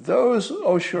 those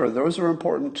are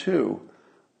important too.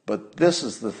 But this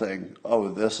is the thing,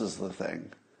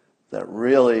 that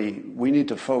really, we need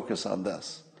to focus on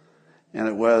this. And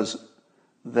it was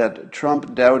that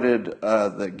Trump doubted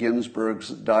that Ginsburg's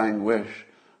dying wish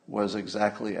was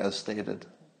exactly as stated.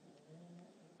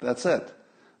 That's it.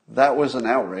 That was an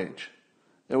outrage.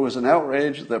 It was an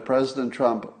outrage that President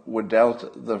Trump would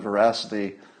doubt the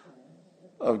veracity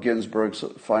of Ginsburg's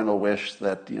final wish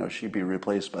that, she be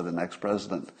replaced by the next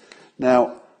president.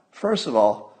 Now, first of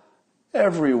all,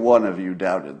 every one of you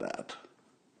doubted that.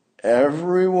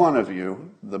 Every one of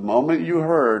you, the moment you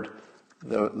heard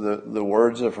the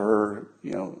words of her,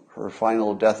 her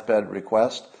final deathbed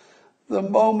request, the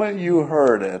moment you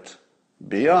heard it,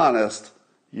 be honest,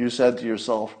 you said to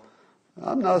yourself,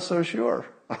 I'm not so sure.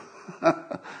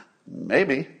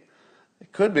 Maybe.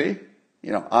 It could be.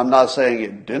 I'm not saying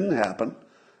it didn't happen,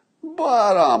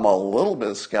 but I'm a little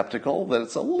bit skeptical that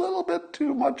it's a little bit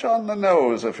too much on the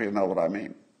nose, if you know what I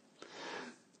mean.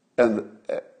 And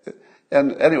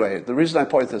anyway, the reason I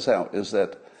point this out is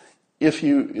that if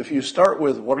you start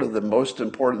with what are the most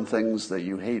important things that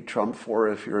you hate Trump for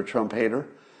if you're a Trump hater,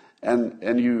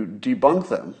 and you debunk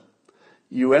them,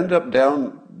 you end up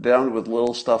down with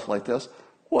little stuff like this.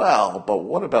 Well, but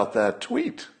what about that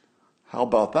tweet? How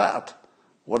about that?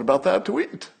 What about that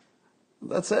tweet?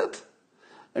 That's it.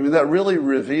 I mean, that really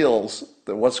reveals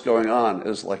that what's going on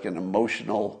is like an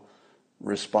emotional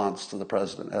response to the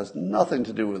president. It has nothing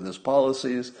to do with his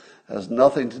policies, has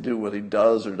nothing to do with what he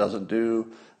does or doesn't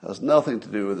do, has nothing to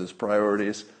do with his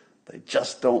priorities. They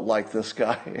just don't like this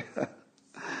guy.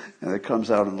 And it comes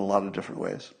out in a lot of different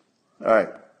ways. All right.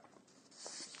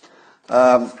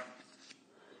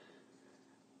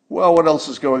 Well, what else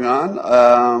is going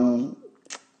on?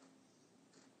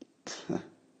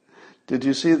 Did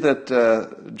you see that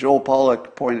Joel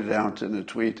Pollak pointed out in a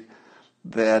tweet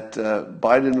that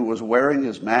Biden was wearing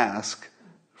his mask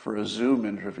for a Zoom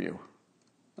interview?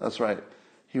 That's right.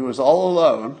 He was all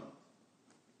alone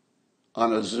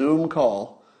on a Zoom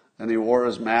call, and he wore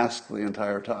his mask the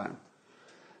entire time.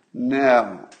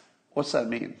 Now, what's that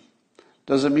mean?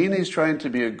 Does it mean he's trying to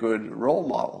be a good role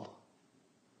model?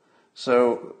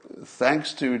 So,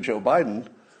 thanks to Joe Biden,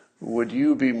 would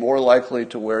you be more likely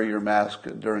to wear your mask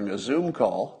during a Zoom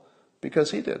call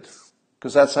because he did?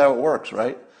 Because that's how it works,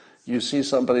 right? You see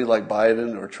somebody like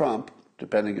Biden or Trump,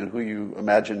 depending on who you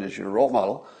imagine is your role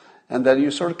model, and then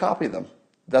you sort of copy them.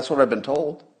 That's what I've been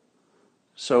told.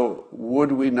 So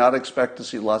would we not expect to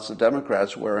see lots of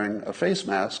Democrats wearing a face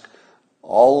mask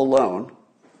all alone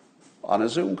on a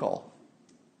Zoom call?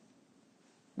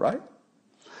 Right?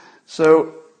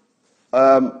 So,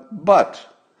 but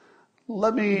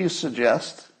let me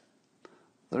suggest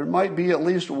there might be at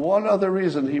least one other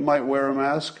reason he might wear a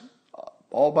mask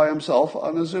all by himself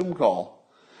on a Zoom call.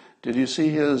 Did you see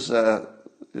his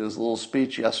little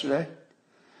speech yesterday?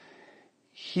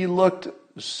 He looked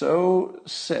so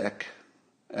sick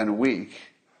and weak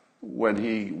when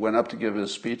he went up to give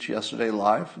his speech yesterday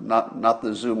live, not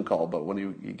the Zoom call, but when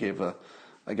he gave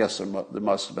I guess there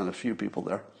must have been a few people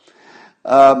there.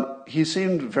 He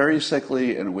seemed very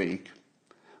sickly and weak,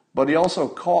 but he also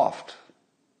coughed,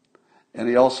 and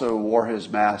he also wore his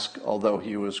mask, although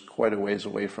he was quite a ways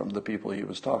away from the people he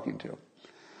was talking to.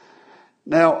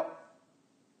 Now,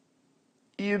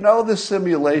 you know the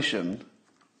simulation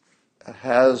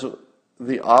has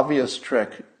the obvious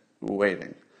trick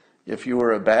waiting. If you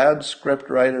were a bad script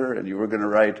writer and you were going to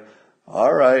write,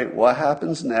 all right, what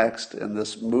happens next in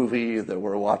this movie that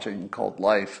we're watching called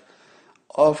Life,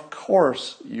 of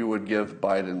course you would give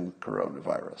Biden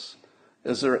coronavirus.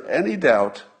 Is there any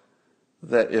doubt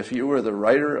that if you were the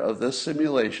writer of this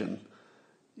simulation,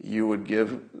 you would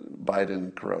give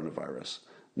Biden coronavirus?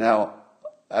 Now,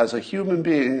 as a human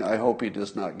being, I hope he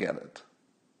does not get it.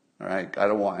 All right? I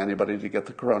don't want anybody to get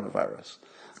the coronavirus.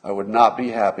 I would not be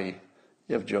happy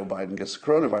if Joe Biden gets the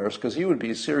coronavirus because he would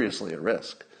be seriously at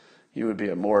risk. He would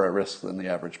be more at risk than the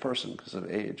average person because of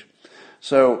age.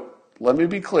 So let me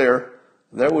be clear.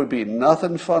 There would be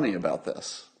nothing funny about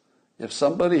this. If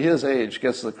somebody his age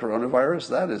gets the coronavirus,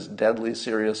 that is deadly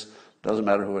serious. Doesn't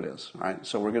matter who it is. All right?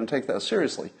 So we're going to take that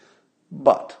seriously.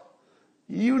 But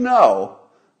you know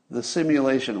the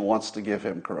simulation wants to give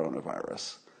him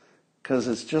coronavirus because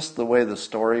it's just the way the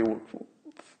story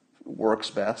works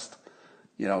best.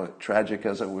 You know, tragic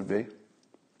as it would be.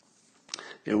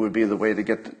 It would be the way to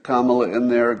get Kamala in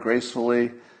there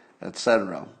gracefully,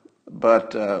 etc.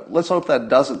 But let's hope that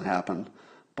doesn't happen.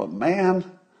 But man,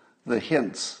 the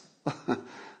hints,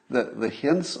 the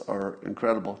hints are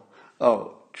incredible.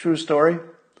 Oh, true story.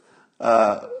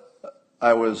 I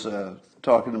was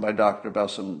talking to my doctor about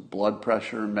some blood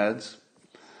pressure meds.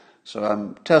 So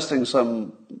I'm testing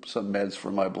some meds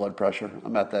for my blood pressure.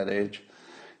 I'm at that age.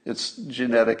 It's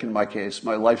genetic in my case.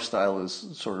 My lifestyle is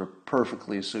sort of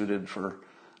perfectly suited for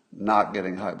not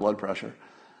getting high blood pressure.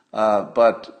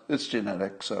 But it's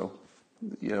genetic, so,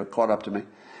 caught up to me.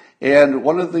 And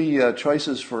one of the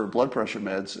choices for blood pressure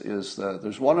meds is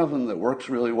there's one of them that works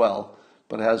really well,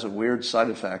 but has a weird side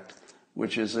effect,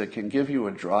 which is it can give you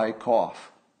a dry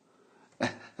cough.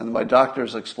 And my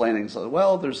doctor's explaining, so,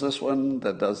 well, there's this one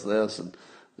that does this, and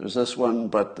there's this one,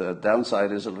 but the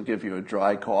downside is it'll give you a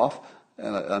dry cough.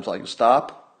 And I was like,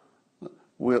 stop.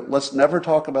 Let's never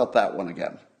talk about that one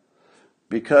again.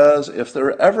 Because if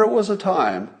there ever was a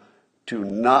time to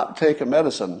not take a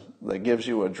medicine that gives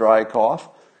you a dry cough,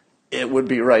 it would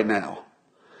be right now.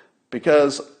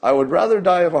 Because I would rather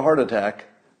die of a heart attack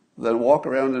than walk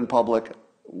around in public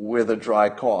with a dry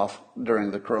cough during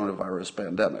the coronavirus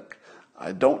pandemic.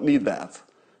 I don't need that.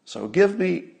 So give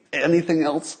me anything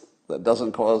else that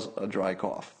doesn't cause a dry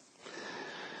cough.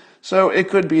 So it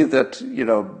could be that,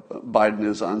 Biden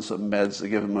is on some meds that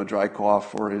give him a dry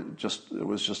cough, or it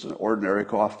was just an ordinary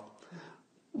cough.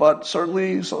 But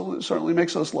certainly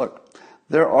makes us look.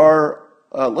 There are,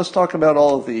 let's talk about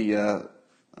all of the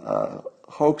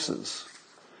hoaxes.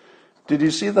 Did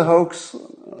you see the hoax?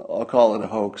 I'll call it a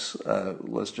hoax.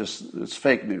 It's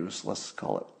fake news, let's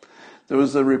call it. There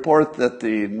was a report that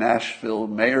the Nashville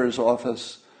mayor's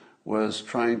office was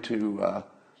trying to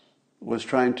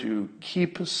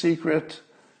keep a secret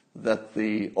that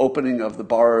the opening of the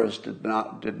bars did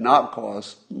not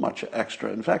cause much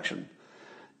extra infection.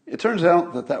 It turns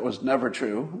out that was never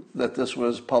true, that this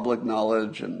was public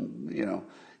knowledge, and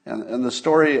the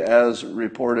story as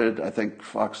reported, I think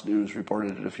Fox News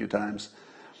reported it a few times,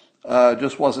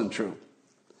 just wasn't true.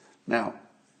 Now,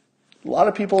 a lot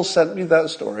of people sent me that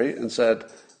story and said,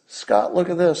 Scott, look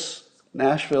at this.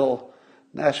 Nashville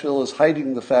is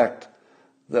hiding the fact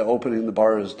that opening the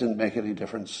bars didn't make any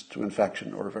difference to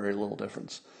infection, or very little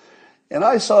difference. And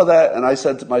I saw that and I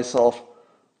said to myself,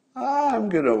 I'm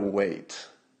going to wait.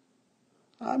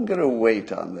 I'm going to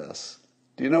wait on this.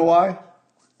 Do you know why?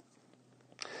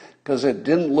 Because it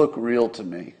didn't look real to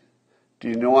me. Do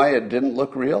you know why it didn't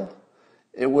look real?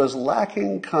 It was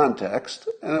lacking context,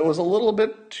 and it was a little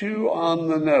bit too on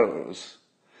the nose.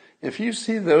 If you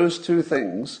see those two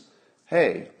things,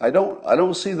 hey, I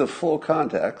don't see the full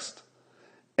context,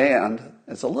 and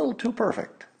it's a little too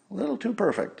perfect,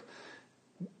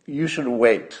 you should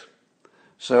wait.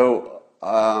 So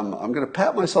I'm going to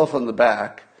pat myself on the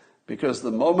back, because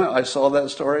the moment I saw that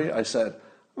story, I said,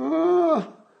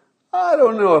 I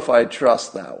don't know if I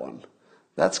trust that one.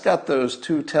 That's got those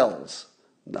two tells.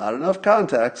 Not enough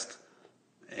context,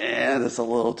 and it's a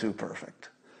little too perfect.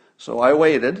 So I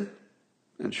waited,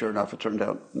 and sure enough, it turned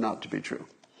out not to be true.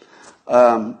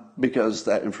 Because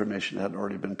that information had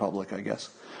already been public, I guess.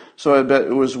 So I bet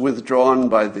it was withdrawn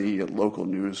by the local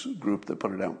news group that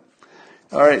put it out.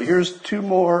 All right, here's two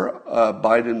more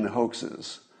Biden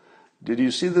hoaxes. Did you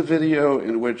see the video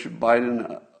in which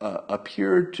Biden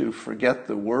appeared to forget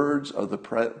the words of the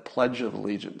Pledge of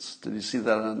Allegiance? Did you see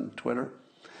that on Twitter?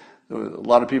 A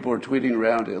lot of people were tweeting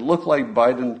around. It looked like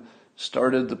Biden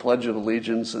started the Pledge of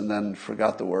Allegiance and then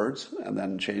forgot the words and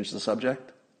then changed the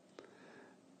subject.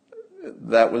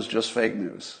 That was just fake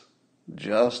news,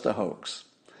 just a hoax.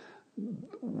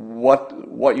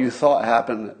 What you thought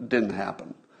happened didn't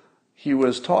happen. He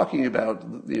was talking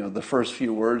about the first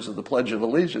few words of the Pledge of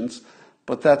Allegiance,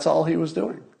 but that's all he was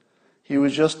doing. He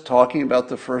was just talking about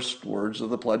the first words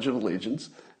of the Pledge of Allegiance,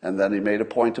 and then he made a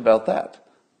point about that.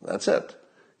 That's it.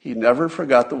 He never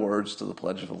forgot the words to the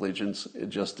Pledge of Allegiance. It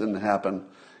just didn't happen.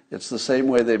 It's the same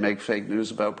way they make fake news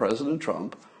about President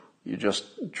Trump. You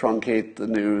just truncate the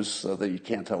news so that you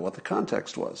can't tell what the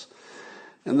context was.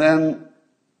 And then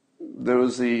there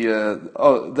was then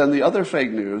the other fake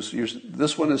news.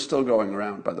 This one is still going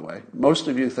around, by the way. Most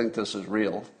of you think this is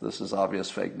real. This is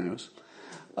obvious fake news.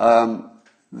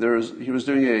 He was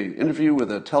doing an interview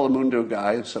with a Telemundo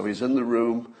guy, so he's in the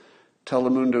room.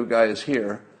 Telemundo guy is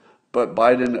here. But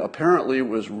Biden apparently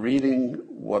was reading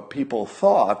what people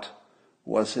thought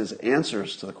was his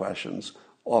answers to the questions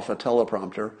off a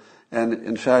teleprompter. And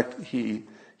in fact, he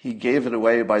gave it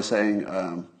away by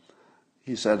saying,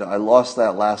 he said, I lost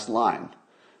that last line.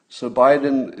 So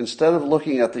Biden, instead of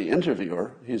looking at the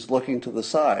interviewer, he's looking to the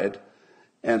side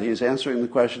and he's answering the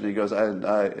question. He goes, I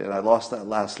lost that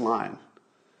last line.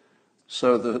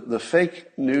 So the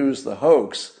fake news, the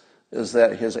hoax, is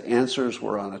that his answers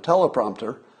were on a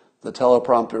teleprompter. The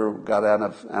teleprompter got out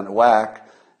of whack,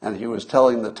 and he was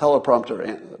telling the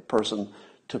teleprompter person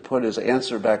to put his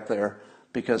answer back there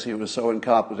because he was so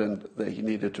incompetent that he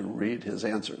needed to read his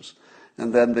answers.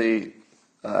 And then the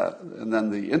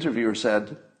interviewer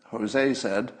said, Jose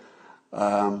said,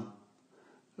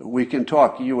 we can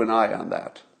talk, you and I, on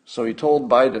that. So he told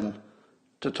Biden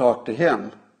to talk to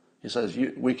him. He says,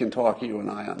 we can talk, you and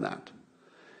I, on that.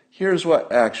 Here's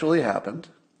what actually happened,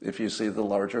 if you see the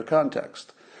larger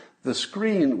context. The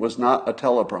screen was not a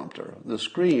teleprompter. The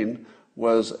screen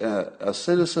was a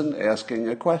citizen asking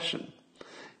a question.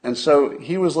 And so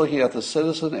he was looking at the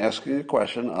citizen asking a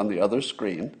question on the other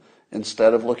screen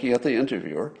instead of looking at the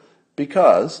interviewer,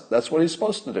 because that's what he's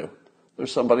supposed to do.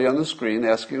 There's somebody on the screen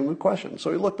asking him a question.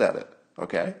 So he looked at it.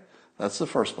 Okay? That's the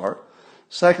first part.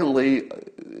 Secondly,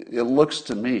 it looks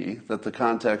to me that the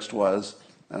context was,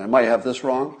 and I might have this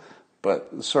wrong, but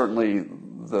certainly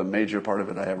the major part of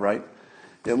it I have right.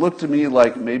 It looked to me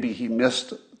like maybe he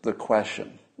missed the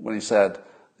question when he said,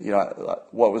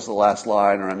 what was the last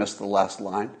line, or I missed the last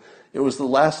line. It was the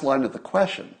last line of the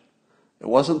question. It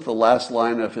wasn't the last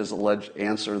line of his alleged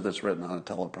answer that's written on a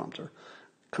teleprompter.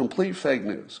 Complete fake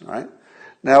news, all right?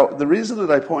 Now, the reason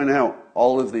that I point out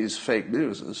all of these fake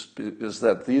news is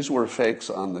that these were fakes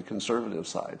on the conservative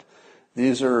side.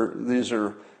 These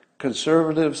are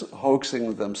conservatives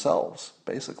hoaxing themselves,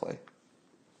 basically.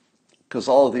 Because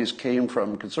all of these came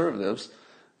from conservatives.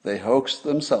 They hoaxed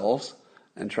themselves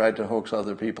and tried to hoax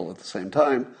other people at the same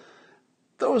time.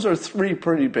 Those are three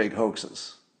pretty big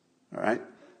hoaxes, all right?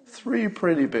 Three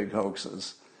pretty big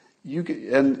hoaxes.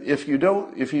 And if you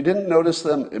didn't notice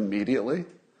them immediately,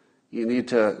 you need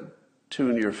to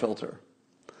tune your filter.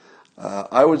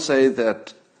 I would say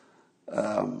that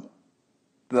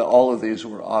all of these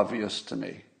were obvious to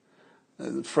me.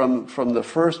 From the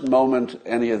first moment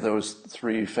any of those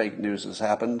three fake newses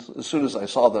happened, as soon as I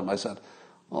saw them, I said,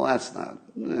 well, that's not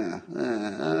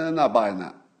buying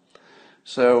that.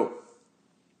 So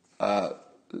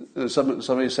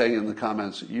somebody saying in the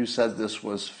comments, you said this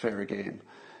was fair game.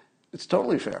 It's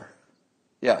totally fair.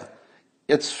 Yeah,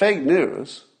 it's fake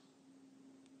news,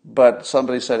 but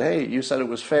somebody said, hey, you said it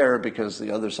was fair because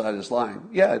the other side is lying.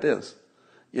 Yeah, it is.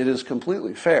 It is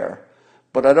completely fair,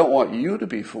 but I don't want you to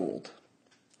be fooled,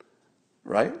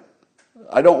 right?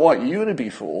 I don't want you to be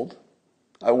fooled.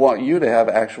 I want you to have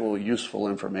actual useful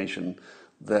information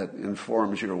that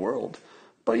informs your world.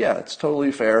 But yeah, it's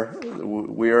totally fair.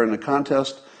 We are in a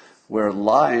contest where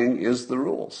lying is the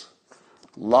rules.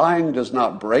 Lying does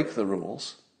not break the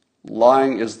rules.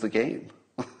 Lying is the game.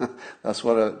 That's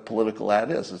what a political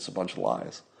ad is. It's a bunch of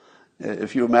lies.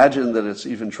 If you imagine that it's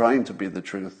even trying to be the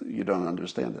truth, you don't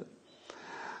understand it.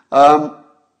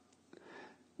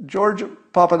 George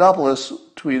Papadopoulos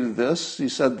tweeted this. He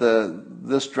said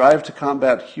this drive to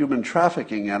combat human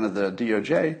trafficking out of the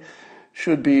DOJ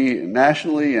should be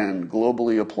nationally and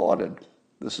globally applauded.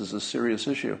 This is a serious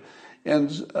issue.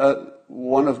 And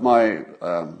one of my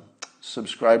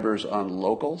subscribers on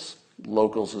Locals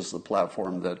is the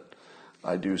platform that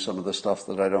I do some of the stuff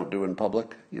that I don't do in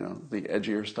public, the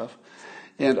edgier stuff,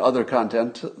 and other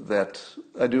content that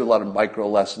I do a lot of micro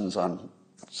lessons on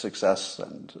success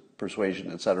and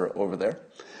persuasion, etc. over there.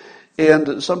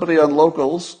 And somebody on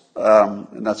Locals,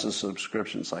 and that's a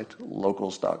subscription site,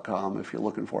 locals.com if you're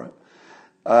looking for it,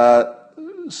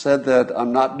 said that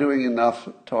I'm not doing enough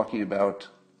talking about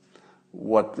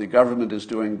what the government is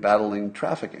doing battling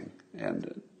trafficking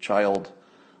and child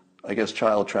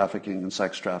trafficking and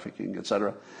sex trafficking,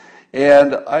 etc.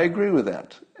 And I agree with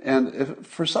that. And if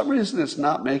for some reason it's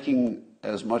not making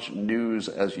as much news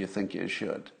as you think it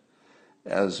should,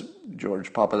 as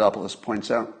George Papadopoulos points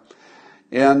out.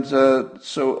 And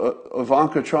so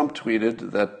Ivanka Trump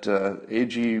tweeted that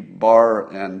AG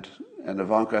Barr and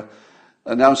Ivanka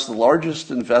announced the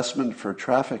largest investment for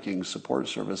trafficking support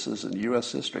services in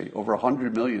U.S. history, over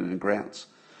 $100 million in grants.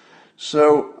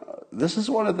 So this is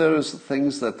one of those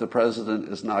things that the president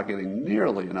is not getting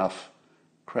nearly enough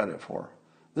credit for.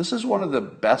 This is one of the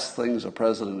best things a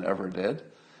president ever did.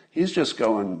 He's just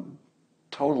going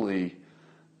totally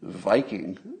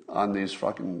Viking on these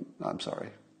fucking, I'm sorry.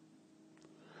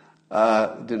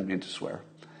 Didn't mean to swear.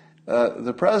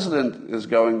 The president is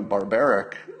going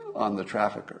barbaric on the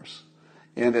traffickers.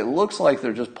 And it looks like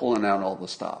they're just pulling out all the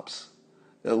stops.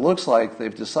 It looks like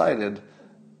they've decided,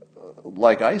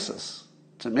 like ISIS,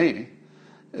 to me.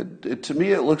 To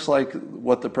me, it looks like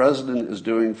what the president is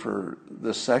doing for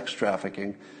the sex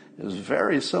trafficking is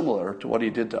very similar to what he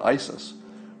did to ISIS,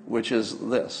 which is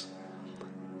this.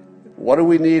 What do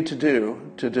we need to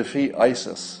do to defeat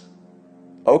ISIS?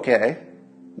 Okay,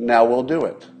 now we'll do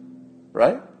it,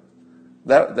 right?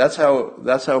 That's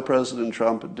how President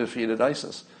Trump defeated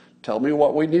ISIS. Tell me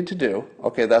what we need to do.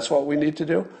 Okay, that's what we need to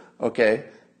do. Okay,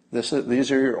 these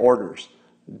are your orders.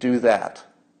 Do that.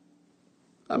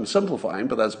 I'm simplifying,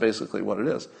 but that's basically what it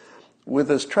is. With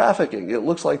this trafficking, it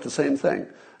looks like the same thing.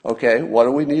 Okay, what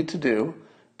do we need to do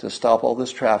to stop all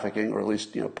this trafficking, or at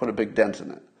least put a big dent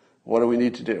in it? What do we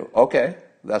need to do? Okay,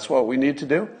 that's what we need to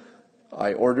do.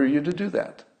 I order you to do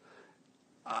that.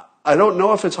 I don't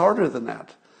know if it's harder than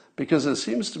that, because it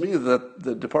seems to me that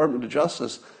the Department of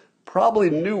Justice probably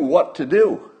knew what to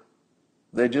do.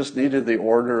 They just needed the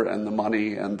order and the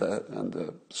money and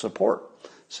the support,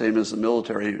 same as the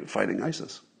military fighting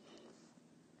ISIS.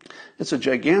 It's a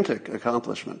gigantic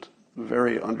accomplishment,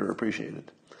 very underappreciated.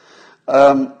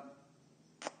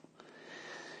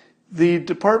 The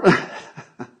department,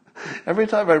 every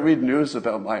time I read news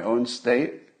about my own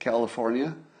state,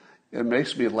 California, it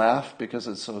makes me laugh because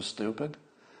it's so stupid.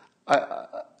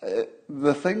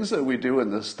 The things that we do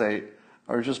in this state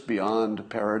are just beyond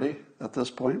parody at this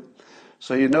point.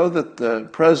 So you know that the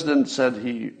president said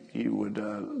he would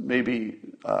maybe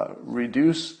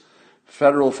reduce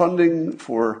federal funding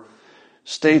for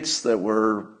states that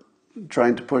were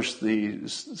trying to push the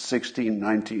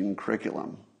 1619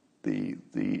 curriculum, the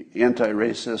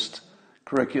anti-racist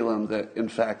curriculum that in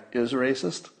fact is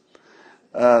racist.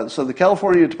 So the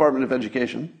California Department of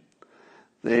Education,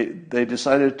 they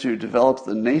decided to develop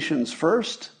the nation's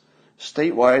first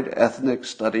statewide ethnic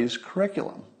studies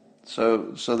curriculum.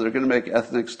 So they're going to make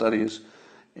ethnic studies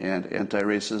and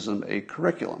anti-racism a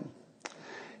curriculum.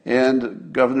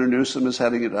 And Governor Newsom is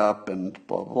heading it up and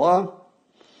blah, blah, blah.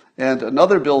 And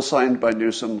another bill signed by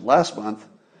Newsom last month,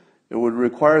 it would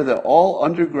require that all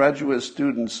undergraduate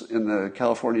students in the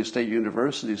California State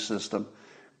University system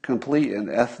complete an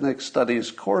ethnic studies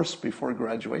course before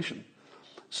graduation.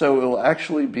 So it will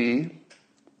actually be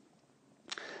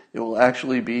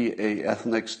a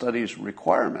ethnic studies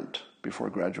requirement before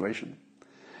graduation.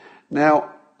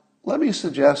 Now, let me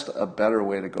suggest a better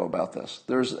way to go about this.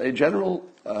 There's a general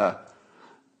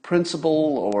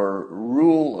principle or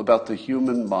rule about the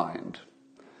human mind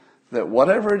that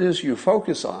whatever it is you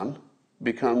focus on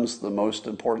becomes the most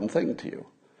important thing to you.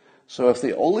 So if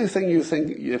the only thing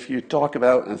if you talk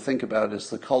about and think about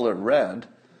is the color red,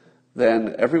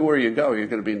 then everywhere you go, you're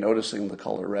going to be noticing the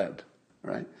color red,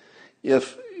 right?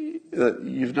 If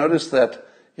you've noticed that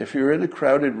if you're in a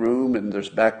crowded room and there's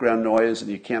background noise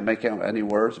and you can't make out any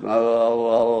words, blah, blah,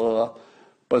 blah, blah,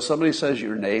 but somebody says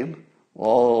your name,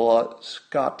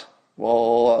 Scott,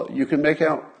 you can make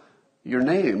out your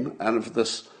name out of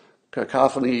this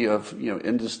cacophony of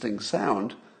indistinct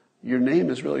sound. Your name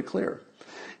is really clear.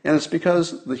 And it's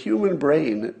because the human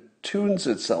brain tunes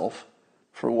itself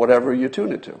for whatever you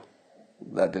tune it to.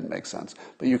 That didn't make sense.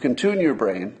 But you can tune your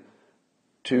brain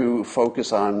to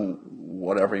focus on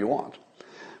whatever you want.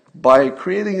 By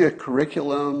creating a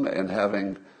curriculum and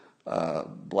having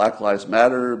Black Lives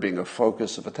Matter being a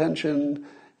focus of attention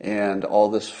and all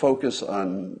this focus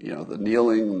on the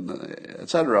kneeling,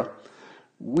 etc.,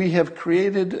 we have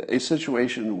created a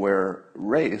situation where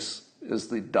race is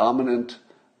the dominant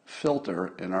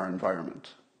filter in our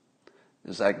environment.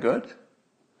 Is that good?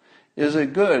 Is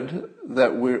it good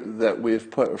that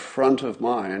we've put front of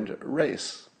mind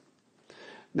race?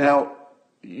 Now,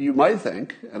 you might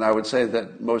think, and I would say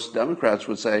that most Democrats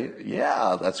would say,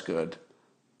 yeah, that's good.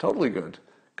 Totally good.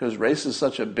 Because race is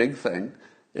such a big thing.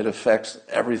 It affects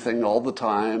everything all the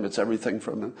time. It's everything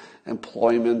from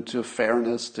employment to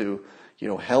fairness to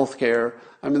healthcare.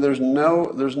 I mean, there's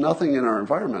nothing in our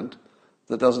environment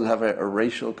that doesn't have a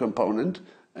racial component,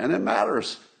 and it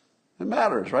matters. It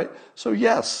matters, right? So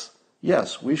yes,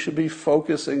 we should be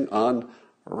focusing on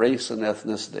race and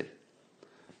ethnicity.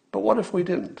 But what if we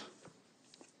didn't?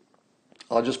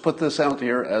 I'll just put this out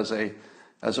here as a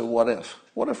what if.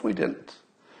 What if we didn't?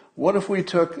 What if we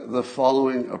took the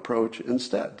following approach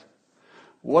instead?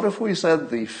 What if we said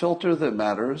the filter that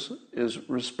matters is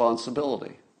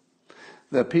responsibility?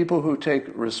 That people who take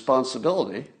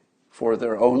responsibility for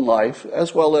their own life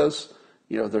as well as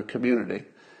their community,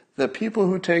 that people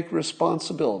who take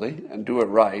responsibility and do it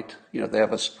right, they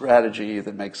have a strategy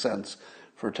that makes sense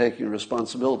for taking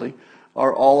responsibility,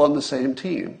 are all on the same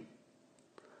team.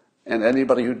 And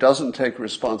anybody who doesn't take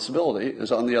responsibility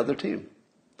is on the other team.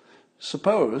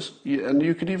 Suppose, and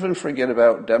you could even forget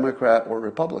about Democrat or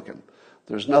Republican.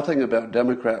 There's nothing about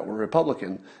Democrat or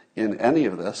Republican in any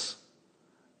of this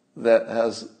that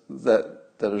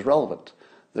is relevant.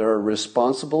 There are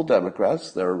responsible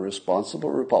Democrats, there are responsible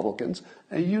Republicans,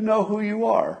 and you know who you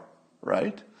are,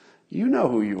 right? You know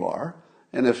who you are.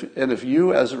 And if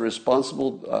you, as a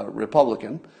responsible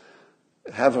Republican,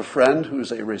 have a friend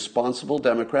who's a responsible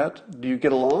Democrat, do you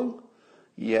get along?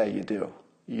 Yeah, you do.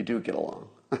 You do get along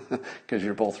because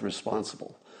you're both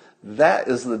responsible. That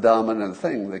is the dominant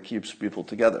thing that keeps people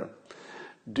together.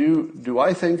 Do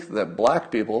I think that black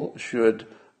people should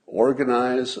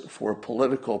organize for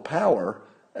political power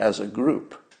as a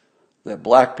group? That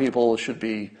black people should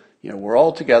be, we're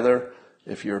all together.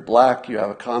 If you're black, you have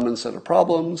a common set of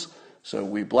problems. So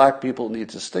we black people need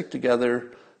to stick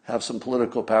together, have some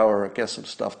political power, get some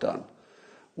stuff done.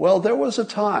 Well, there was a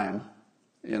time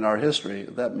in our history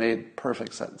that made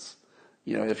perfect sense.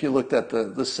 If you looked at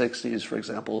the 60s, for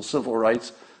example, civil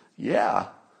rights, yeah,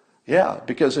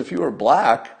 because if you were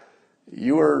black,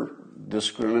 you were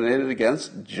discriminated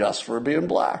against just for being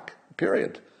black,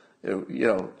 period.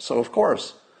 So of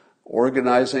course,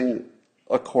 organizing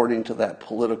according to that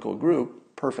political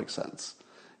group, perfect sense.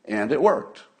 And it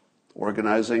worked.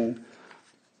 Organizing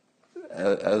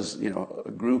as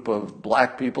a group of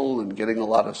black people and getting a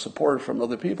lot of support from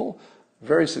other people,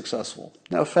 very successful.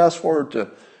 Now fast forward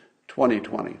to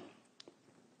 2020.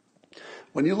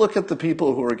 When you look at the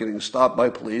people who are getting stopped by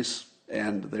police,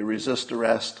 and they resist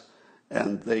arrest,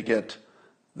 and they get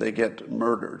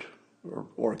murdered.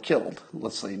 or killed.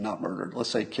 Let's say not murdered. Let's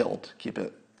say killed. Keep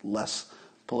it less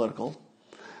political.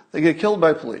 They get killed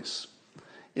by police.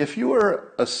 If you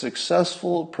are a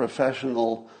successful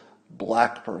professional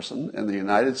black person in the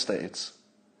United States,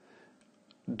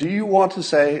 do you want to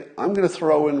say, I'm going to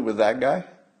throw in with that guy?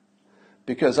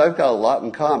 Because I've got a lot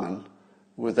in common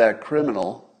with that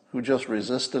criminal who just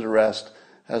resisted arrest,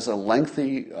 has a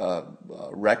lengthy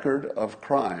record of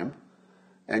crime,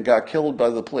 and got killed by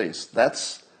the police.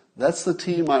 That's the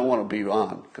team I want to be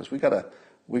on, because we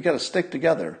gotta stick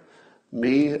together.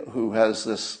 Me, who has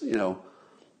this,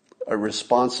 a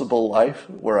responsible life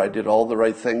where I did all the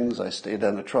right things, I stayed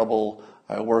out of trouble,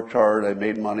 I worked hard, I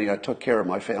made money, I took care of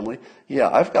my family. Yeah,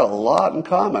 I've got a lot in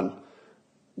common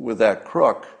with that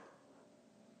crook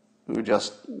who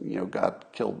just,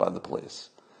 got killed by the police.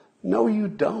 No, you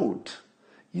don't.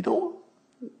 You don't.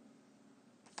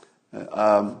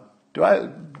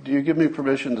 Do you give me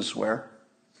permission to swear?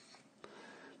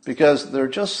 Because there are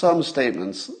just some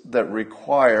statements that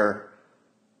require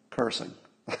cursing.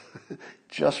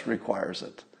 Just requires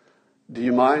it. Do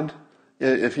you mind?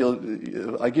 If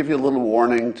I give you a little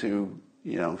warning to,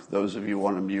 those of you who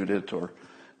want to mute it or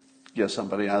get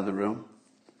somebody out of the room.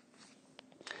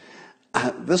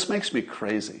 This makes me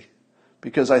crazy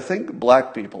because I think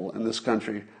black people in this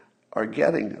country are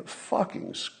getting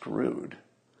fucking screwed.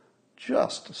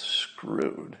 Just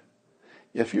screwed.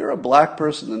 If you're a black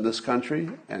person in this country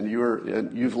and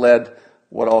you've led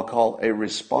what I'll call a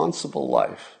responsible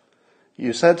life,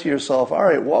 you said to yourself, all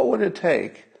right, what would it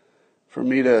take for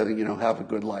me to, have a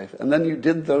good life? And then you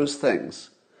did those things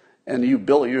and you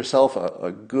built yourself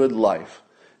a good life.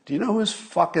 Do you know who's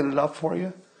fucking it up for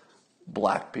you?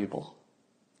 Black people.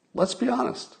 Let's be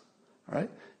honest, all right?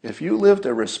 If you lived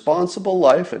a responsible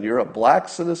life and you're a black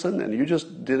citizen and you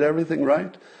just did everything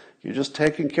right, you're just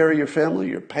taking care of your family,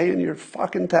 you're paying your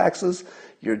fucking taxes,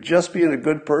 you're just being a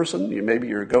good person, maybe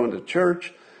you're going to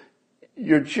church,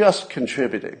 you're just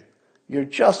contributing. You're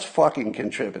just fucking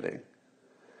contributing.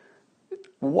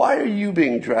 Why are you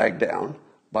being dragged down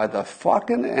by the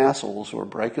fucking assholes who are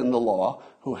breaking the law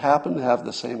who happen to have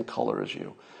the same color as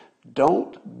you?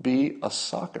 Don't be a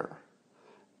sucker.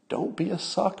 Don't be a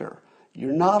sucker.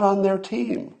 You're not on their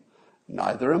team.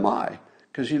 Neither am I.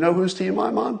 Because you know whose team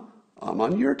I'm on? I'm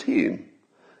on your team.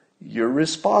 You're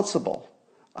responsible.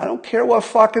 I don't care what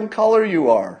fucking color you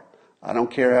are. I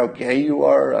don't care how gay you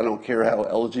are. I don't care how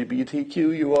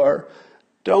LGBTQ you are.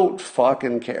 Don't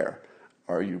fucking care.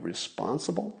 Are you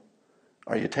responsible?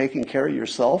 Are you taking care of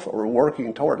yourself or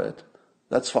working toward it?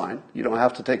 That's fine. You don't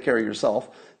have to take care of yourself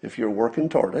if you're working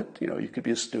toward it. You could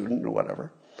be a student or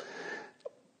whatever.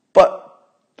 But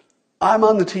I'm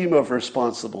on the team of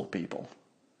responsible people.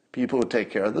 People who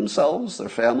take care of themselves, their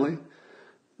family,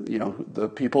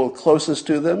 the people closest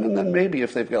to them, and then maybe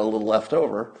if they've got a little left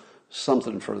over,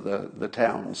 something for the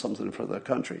town, something for the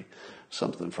country,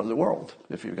 something for the world,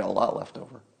 if you've got a lot left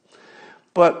over.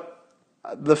 But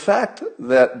the fact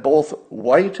that both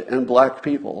white and black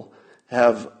people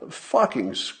have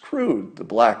fucking screwed the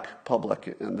black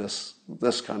public in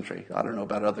this country, I don't know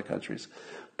about other countries,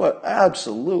 but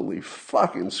absolutely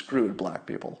fucking screwed black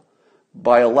people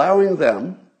by allowing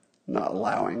them, not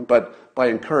allowing, but by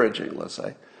encouraging, let's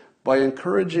say, by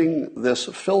encouraging this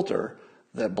filter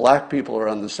that black people are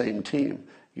on the same team.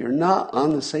 You're not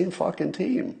on the same fucking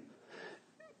team.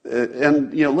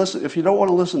 And, listen, if you don't want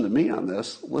to listen to me on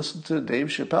this, listen to Dave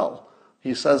Chappelle.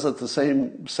 He says it the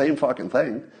same fucking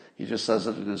thing. He just says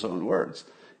it in his own words.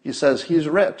 He says he's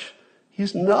rich.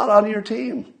 He's not on your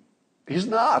team. He's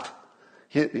not.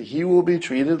 He will be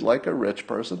treated like a rich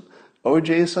person.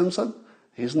 O.J. Simpson,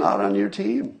 he's not on your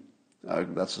team.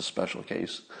 That's a special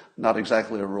case, not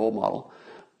exactly a role model.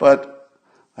 But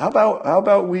how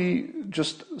about we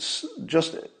just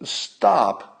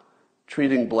stop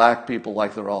treating black people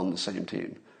like they're all on the same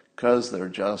team? Because they're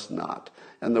just not.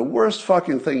 And the worst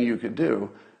fucking thing you could do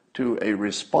to a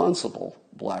responsible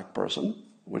black person,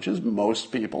 which is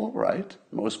most people, right?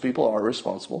 Most people are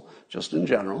responsible, just in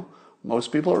general.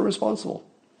 Most people are responsible.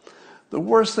 The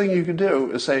worst thing you could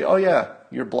do is say, oh yeah,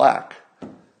 you're black.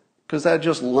 Because that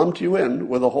just lumped you in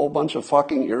with a whole bunch of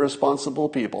fucking irresponsible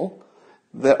people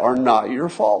that are not your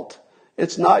fault.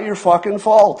 It's not your fucking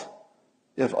fault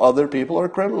if other people are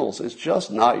criminals. It's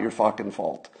just not your fucking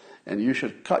fault. And you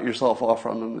should cut yourself off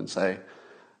from them and say,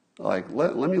 let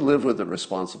me live with the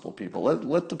responsible people.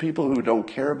 Let the people who don't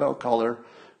care about color,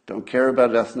 don't care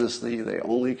about ethnicity, they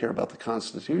only care about the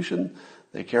Constitution,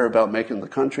 they care about making the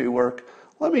country work.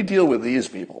 Let me deal with these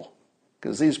people,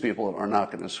 because these people are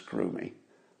not going to screw me.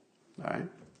 All right?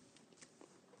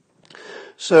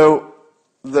 So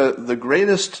The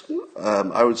greatest,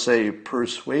 I would say,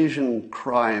 persuasion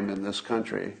crime in this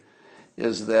country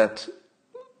is that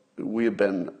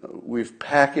we've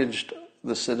packaged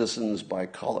the citizens by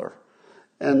color,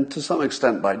 and to some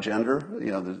extent by gender.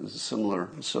 There's a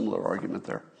similar argument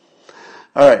there.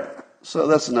 All right, so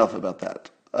that's enough about that.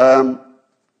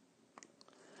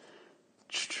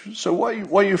 So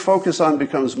what you focus on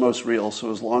becomes most real.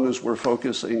 So as long as we're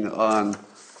focusing on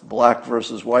black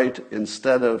versus white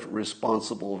instead of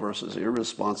responsible versus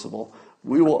irresponsible,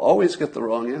 we will always get the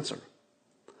wrong answer.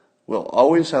 We'll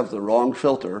always have the wrong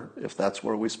filter if that's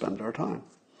where we spend our time.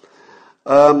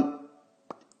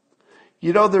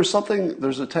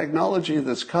 There's a technology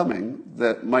that's coming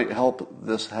that might help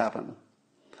this happen.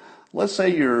 Let's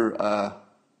say this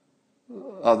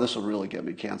will really get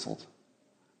me canceled.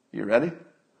 You ready?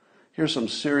 Here's some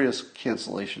serious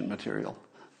cancellation material.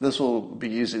 This will be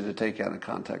easy to take out of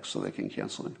context so they can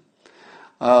cancel me.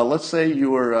 Let's say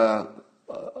you were,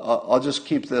 I'll just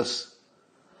keep this.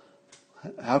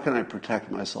 How can I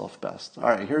protect myself best? All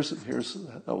right, here's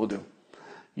what we'll do.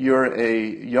 You're a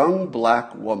young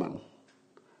black woman.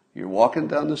 You're walking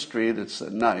down the street. It's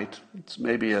at night. It's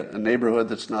maybe a neighborhood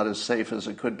that's not as safe as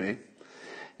it could be.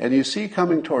 And you see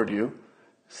coming toward you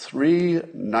 3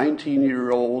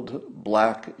 19-year-old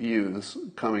black youths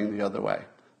coming the other way.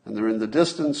 And they're in the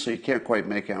distance, so you can't quite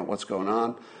make out what's going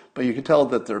on. But you can tell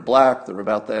that they're black. They're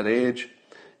about that age.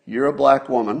 You're a black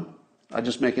woman. I'm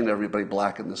just making everybody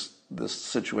black in this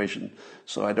situation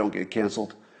so I don't get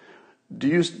canceled. Do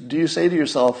you say to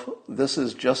yourself, this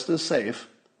is just as safe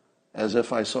as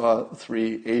if I saw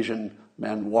 3 Asian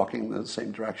men walking in the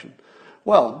same direction?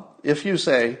 Well, if you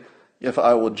say, if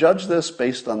I will judge this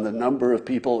based on the number of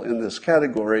people in this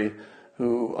category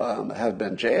who have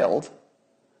been jailed,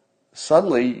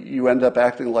 suddenly you end up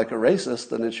acting like a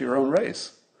racist and it's your own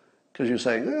race. Because you're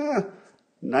saying,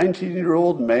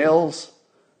 19-year-old males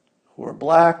who are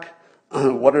black,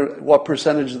 what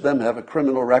percentage of them have a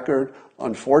criminal record?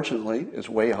 Unfortunately, it's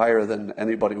way higher than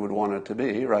anybody would want it to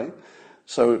be, right?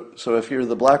 So if you're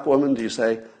the black woman, do you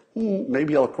say,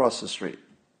 maybe I'll cross the street?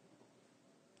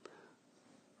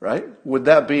 Right? Would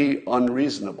that be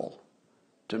unreasonable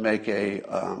to make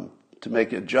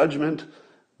a judgment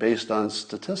based on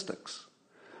statistics?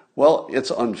 Well,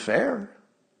 it's unfair.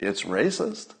 It's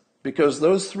racist. Because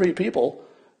those 3 people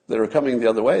that are coming the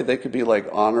other way, they could be like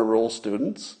honor roll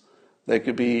students. They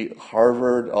could be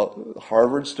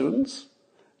Harvard students.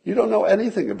 You don't know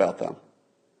anything about them.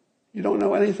 You don't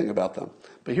know anything about them.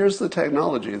 But here's the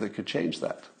technology that could change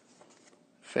that.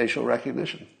 Facial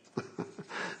recognition.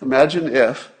 Imagine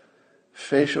if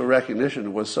facial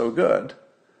recognition was so good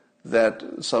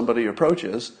that somebody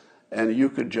approaches and you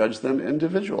could judge them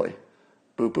individually.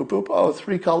 Boop, boop, boop. Oh,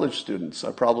 3 college students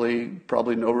are probably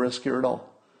no risk here at all.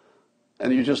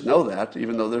 And you just know that,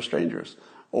 even though they're strangers.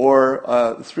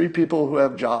 Or 3 people who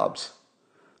have jobs.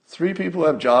 3 people who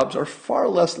have jobs are far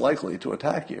less likely to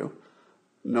attack you,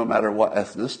 no matter what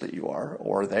ethnicity you are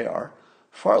or they are.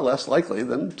 Far less likely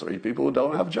than 3 people who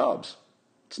don't have jobs.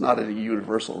 It's not a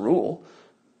universal rule,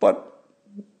 but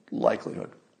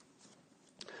likelihood.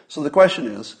 So the question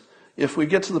is, if we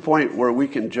get to the point where we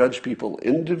can judge people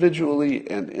individually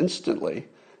and instantly,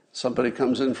 somebody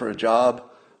comes in for a job,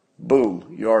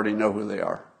 boom, you already know who they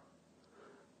are.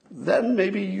 Then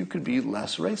maybe you could be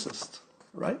less racist,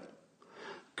 right?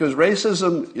 Because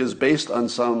racism is based on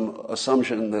some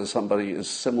assumption that somebody is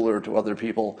similar to other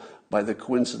people by the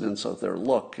coincidence of their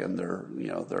look and their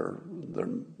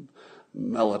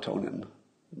melatonin.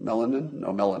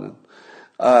 Melanin.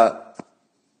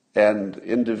 And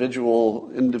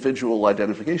individual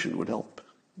identification would help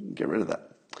get rid of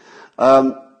that.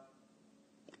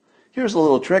 Here's a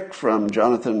little trick from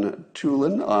Jonathan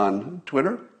Tulin on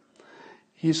Twitter.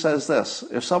 He says this: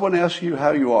 if someone asks you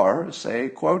how you are, say,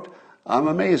 quote, "I'm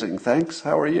amazing, thanks,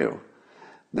 how are you?"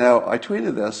 Now, I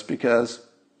tweeted this because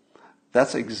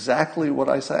that's exactly what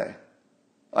I say.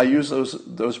 I use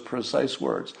those precise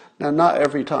words. Now, not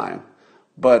every time,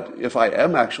 but if I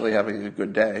am actually having a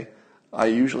good day, I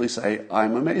usually say,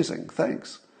 "I'm amazing,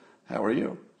 thanks, how are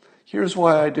you?" Here's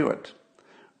why I do it.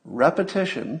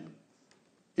 Repetition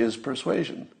is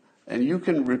persuasion, and you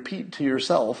can repeat to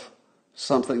yourself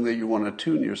something that you want to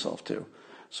tune yourself to.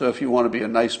 So if you want to be a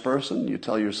nice person, you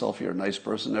tell yourself you're a nice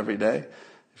person every day.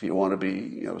 If you want to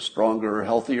be, stronger or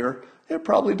healthier, it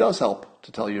probably does help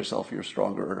to tell yourself you're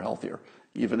stronger or healthier,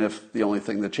 even if the only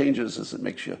thing that changes is it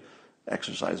makes you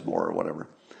exercise more or whatever.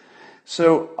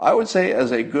 So I would say,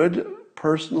 as a good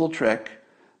personal trick,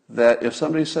 that if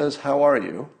somebody says, "How are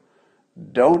you?"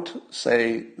 don't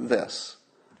say this.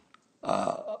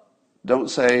 Don't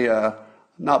say,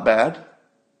 "Not bad."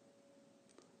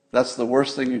 That's the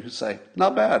worst thing you could say.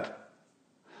 Not bad.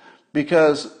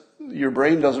 Because your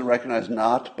brain doesn't recognize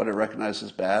not, but it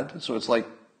recognizes bad. So it's like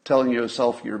telling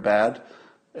yourself you're bad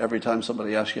every time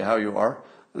somebody asks you how you are.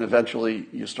 And eventually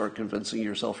you start convincing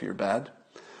yourself you're bad.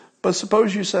 But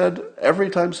suppose you said every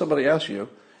time somebody asks you,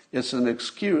 it's an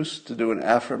excuse to do an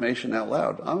affirmation out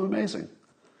loud. I'm amazing.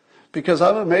 Because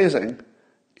I'm amazing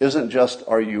isn't just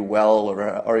are you well or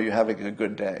are you having a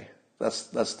good day.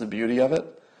 That's the beauty of it.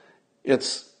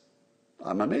 It's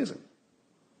I'm amazing.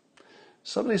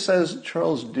 Somebody says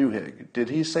Charles Duhigg. Did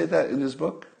he say that in his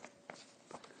book?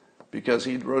 Because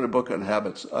he wrote a book on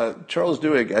habits. Charles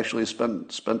Duhigg actually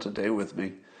spent a day with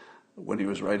me when he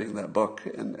was writing that book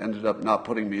and ended up not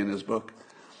putting me in his book.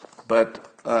 But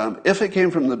if it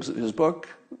came from his book,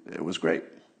 it was great.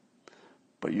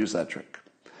 But use that trick.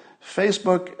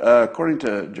 Facebook, according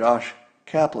to Josh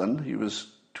Kaplan, he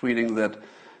was tweeting that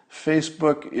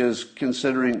Facebook is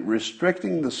considering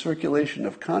restricting the circulation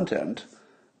of content,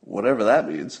 whatever that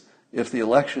means, if the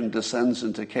election descends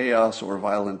into chaos or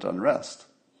violent unrest.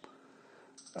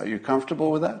 Are you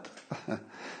comfortable with that?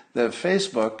 That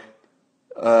Facebook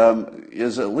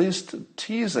is at least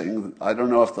teasing, I don't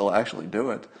know if they'll actually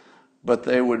do it, but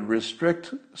they would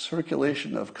restrict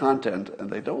circulation of content, and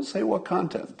they don't say what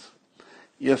content,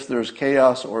 if there's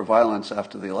chaos or violence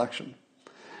after the election.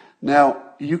 Now,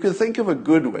 you could think of a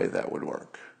good way that would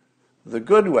work. The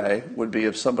good way would be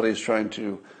if somebody's trying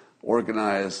to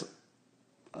organize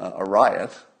a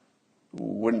riot.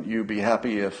 Wouldn't you be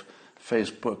happy if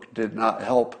Facebook did not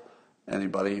help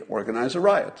anybody organize a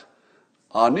riot?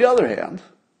 On the other hand,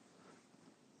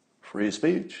 free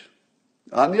speech.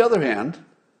 On the other hand,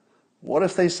 what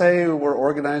if they say we're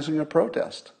organizing a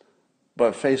protest,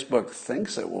 but Facebook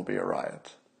thinks it will be a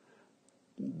riot?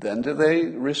 Then do they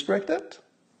restrict it?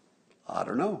 I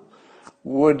don't know.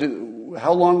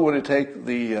 How long would it take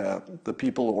the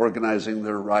people organizing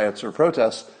their riots or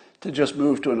protests to just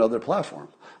move to another platform?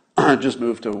 Just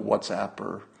move to WhatsApp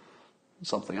or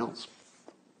something else?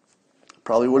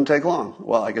 Probably wouldn't take long.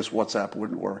 Well, I guess WhatsApp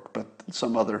wouldn't work, but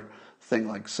some other thing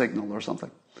like Signal or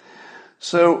something.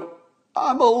 So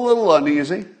I'm a little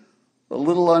uneasy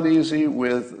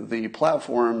with the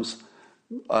platforms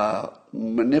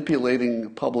manipulating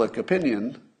public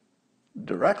opinion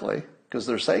directly, because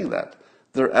they're saying that.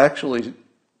 They're actually,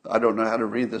 I don't know how to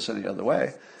read this any other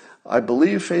way. I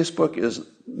believe Facebook is,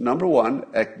 number one,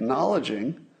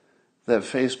 acknowledging that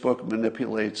Facebook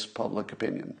manipulates public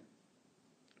opinion,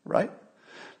 right?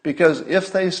 Because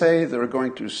if they say they're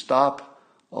going to stop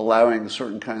allowing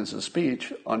certain kinds of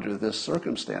speech under this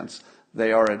circumstance,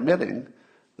 they are admitting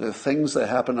that things that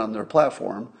happen on their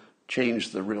platform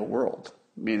change the real world,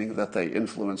 meaning that they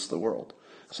influence the world.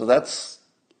 So that's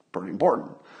pretty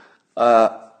important.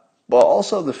 But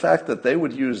also the fact that they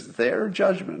would use their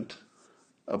judgment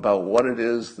about what it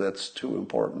is that's too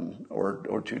important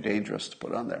or too dangerous to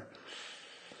put on there.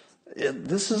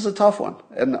 This is a tough one,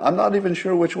 and I'm not even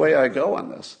sure which way I go on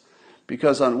this,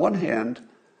 because on one hand,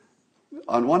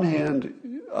 I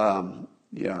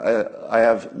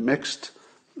have mixed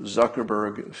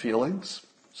Zuckerberg feelings.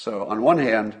 So on one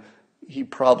hand, he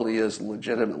probably is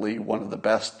legitimately one of the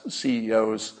best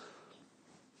CEOs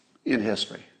in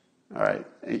history. All right,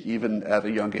 even at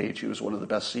a young age, he was one of the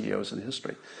best CEOs in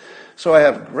history. So I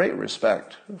have great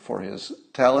respect for his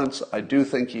talents. I do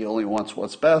think he only wants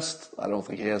what's best. I don't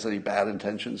think he has any bad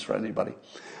intentions for anybody.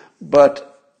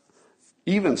 But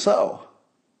even so,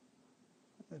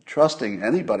 trusting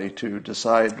anybody to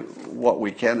decide what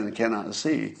we can and cannot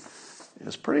see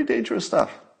is pretty dangerous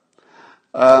stuff.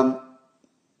 The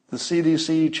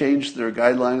CDC changed their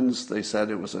guidelines. They said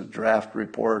it was a draft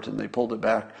report, and they pulled it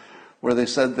back, where they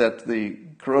said that the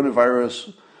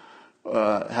coronavirus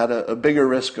had a bigger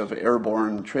risk of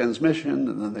airborne transmission,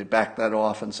 and then they backed that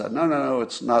off and said, no,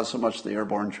 it's not so much the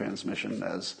airborne transmission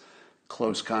as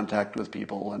close contact with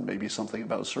people and maybe something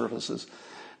about surfaces.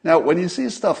 Now, when you see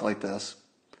stuff like this,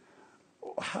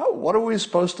 what are we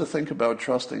supposed to think about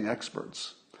trusting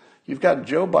experts? You've got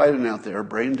Joe Biden out there,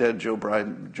 brain dead Joe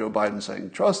Biden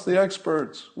saying, trust the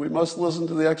experts. We must listen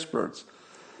to the experts.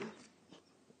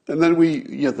 And then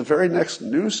the very next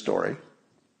news story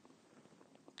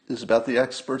is about the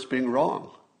experts being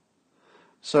wrong.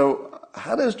 So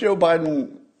how does Joe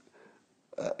Biden,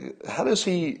 how does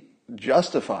he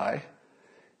justify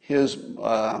his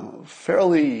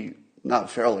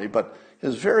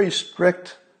his very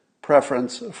strict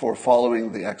preference for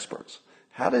following the experts?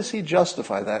 How does he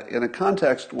justify that in a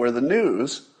context where the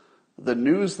news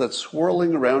that's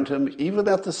swirling around him, even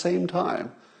at the same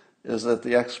time, is that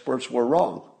the experts were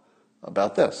wrong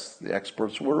about this, the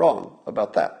experts were wrong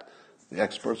about that, the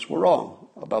experts were wrong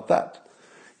about that?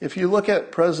 If you look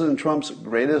at President Trump's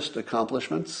greatest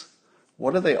accomplishments,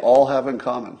 what do they all have in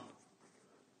common?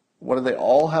 What do they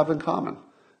all have in common?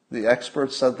 The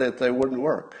experts said that they wouldn't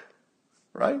work,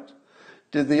 right?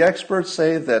 Did the experts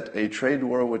say that a trade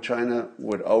war with China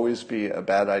would always be a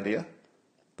bad idea?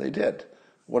 They did.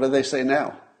 What do they say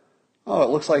now? Oh, it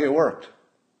looks like it worked,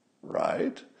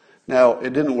 right? Now,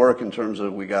 it didn't work in terms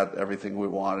of we got everything we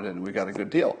wanted and we got a good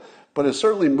deal, but it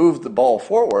certainly moved the ball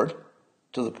forward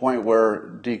to the point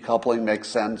where decoupling makes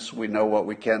sense. We know what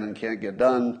we can and can't get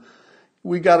done.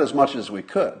 We got as much as we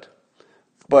could.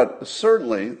 But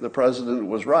certainly the president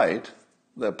was right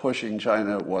that pushing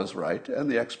China was right,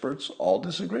 and the experts all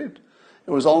disagreed.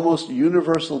 It was almost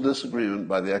universal disagreement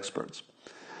by the experts.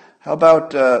 How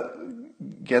about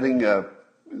getting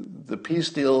the peace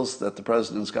deals that the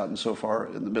president's gotten so far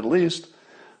in the Middle East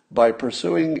by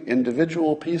pursuing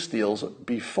individual peace deals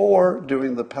before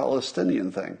doing the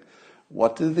Palestinian thing?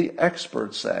 What did the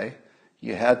experts say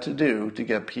you had to do to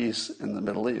get peace in the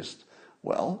Middle East?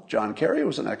 Well, John Kerry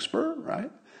was an expert,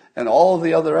 right? And all of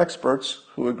the other experts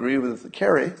who agree with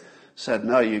Kerry said,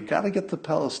 no, you got to get the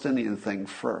Palestinian thing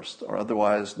first, or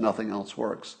otherwise nothing else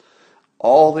works.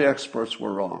 All the experts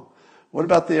were wrong. What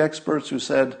about the experts who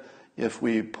said, if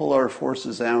we pull our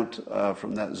forces out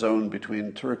from that zone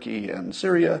between Turkey and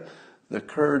Syria, the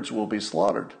Kurds will be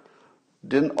slaughtered?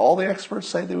 Didn't all the experts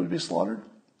say they would be slaughtered?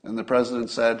 And the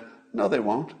president said, no, they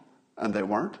won't. And they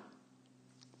weren't.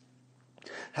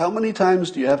 How many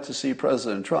times do you have to see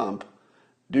President Trump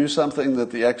do something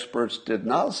that the experts did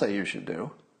not say you should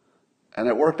do, and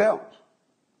it worked out?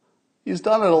 He's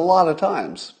done it a lot of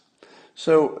times.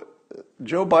 So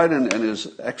Joe Biden and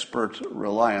his expert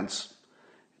reliance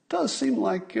does seem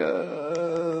like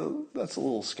that's a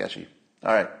little sketchy.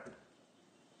 All right.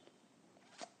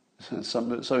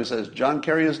 Somebody says, John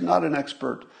Kerry is not an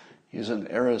expert. He's an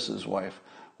heiress's wife.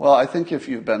 Well, I think if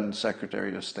you've been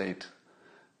Secretary of State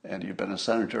and you've been a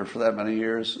senator for that many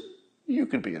years, you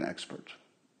could be an expert.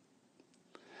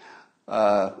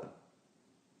 All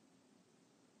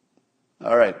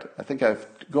right, I think I've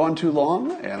gone too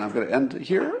long, and I'm going to end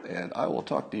here, and I will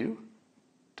talk to you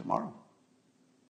tomorrow.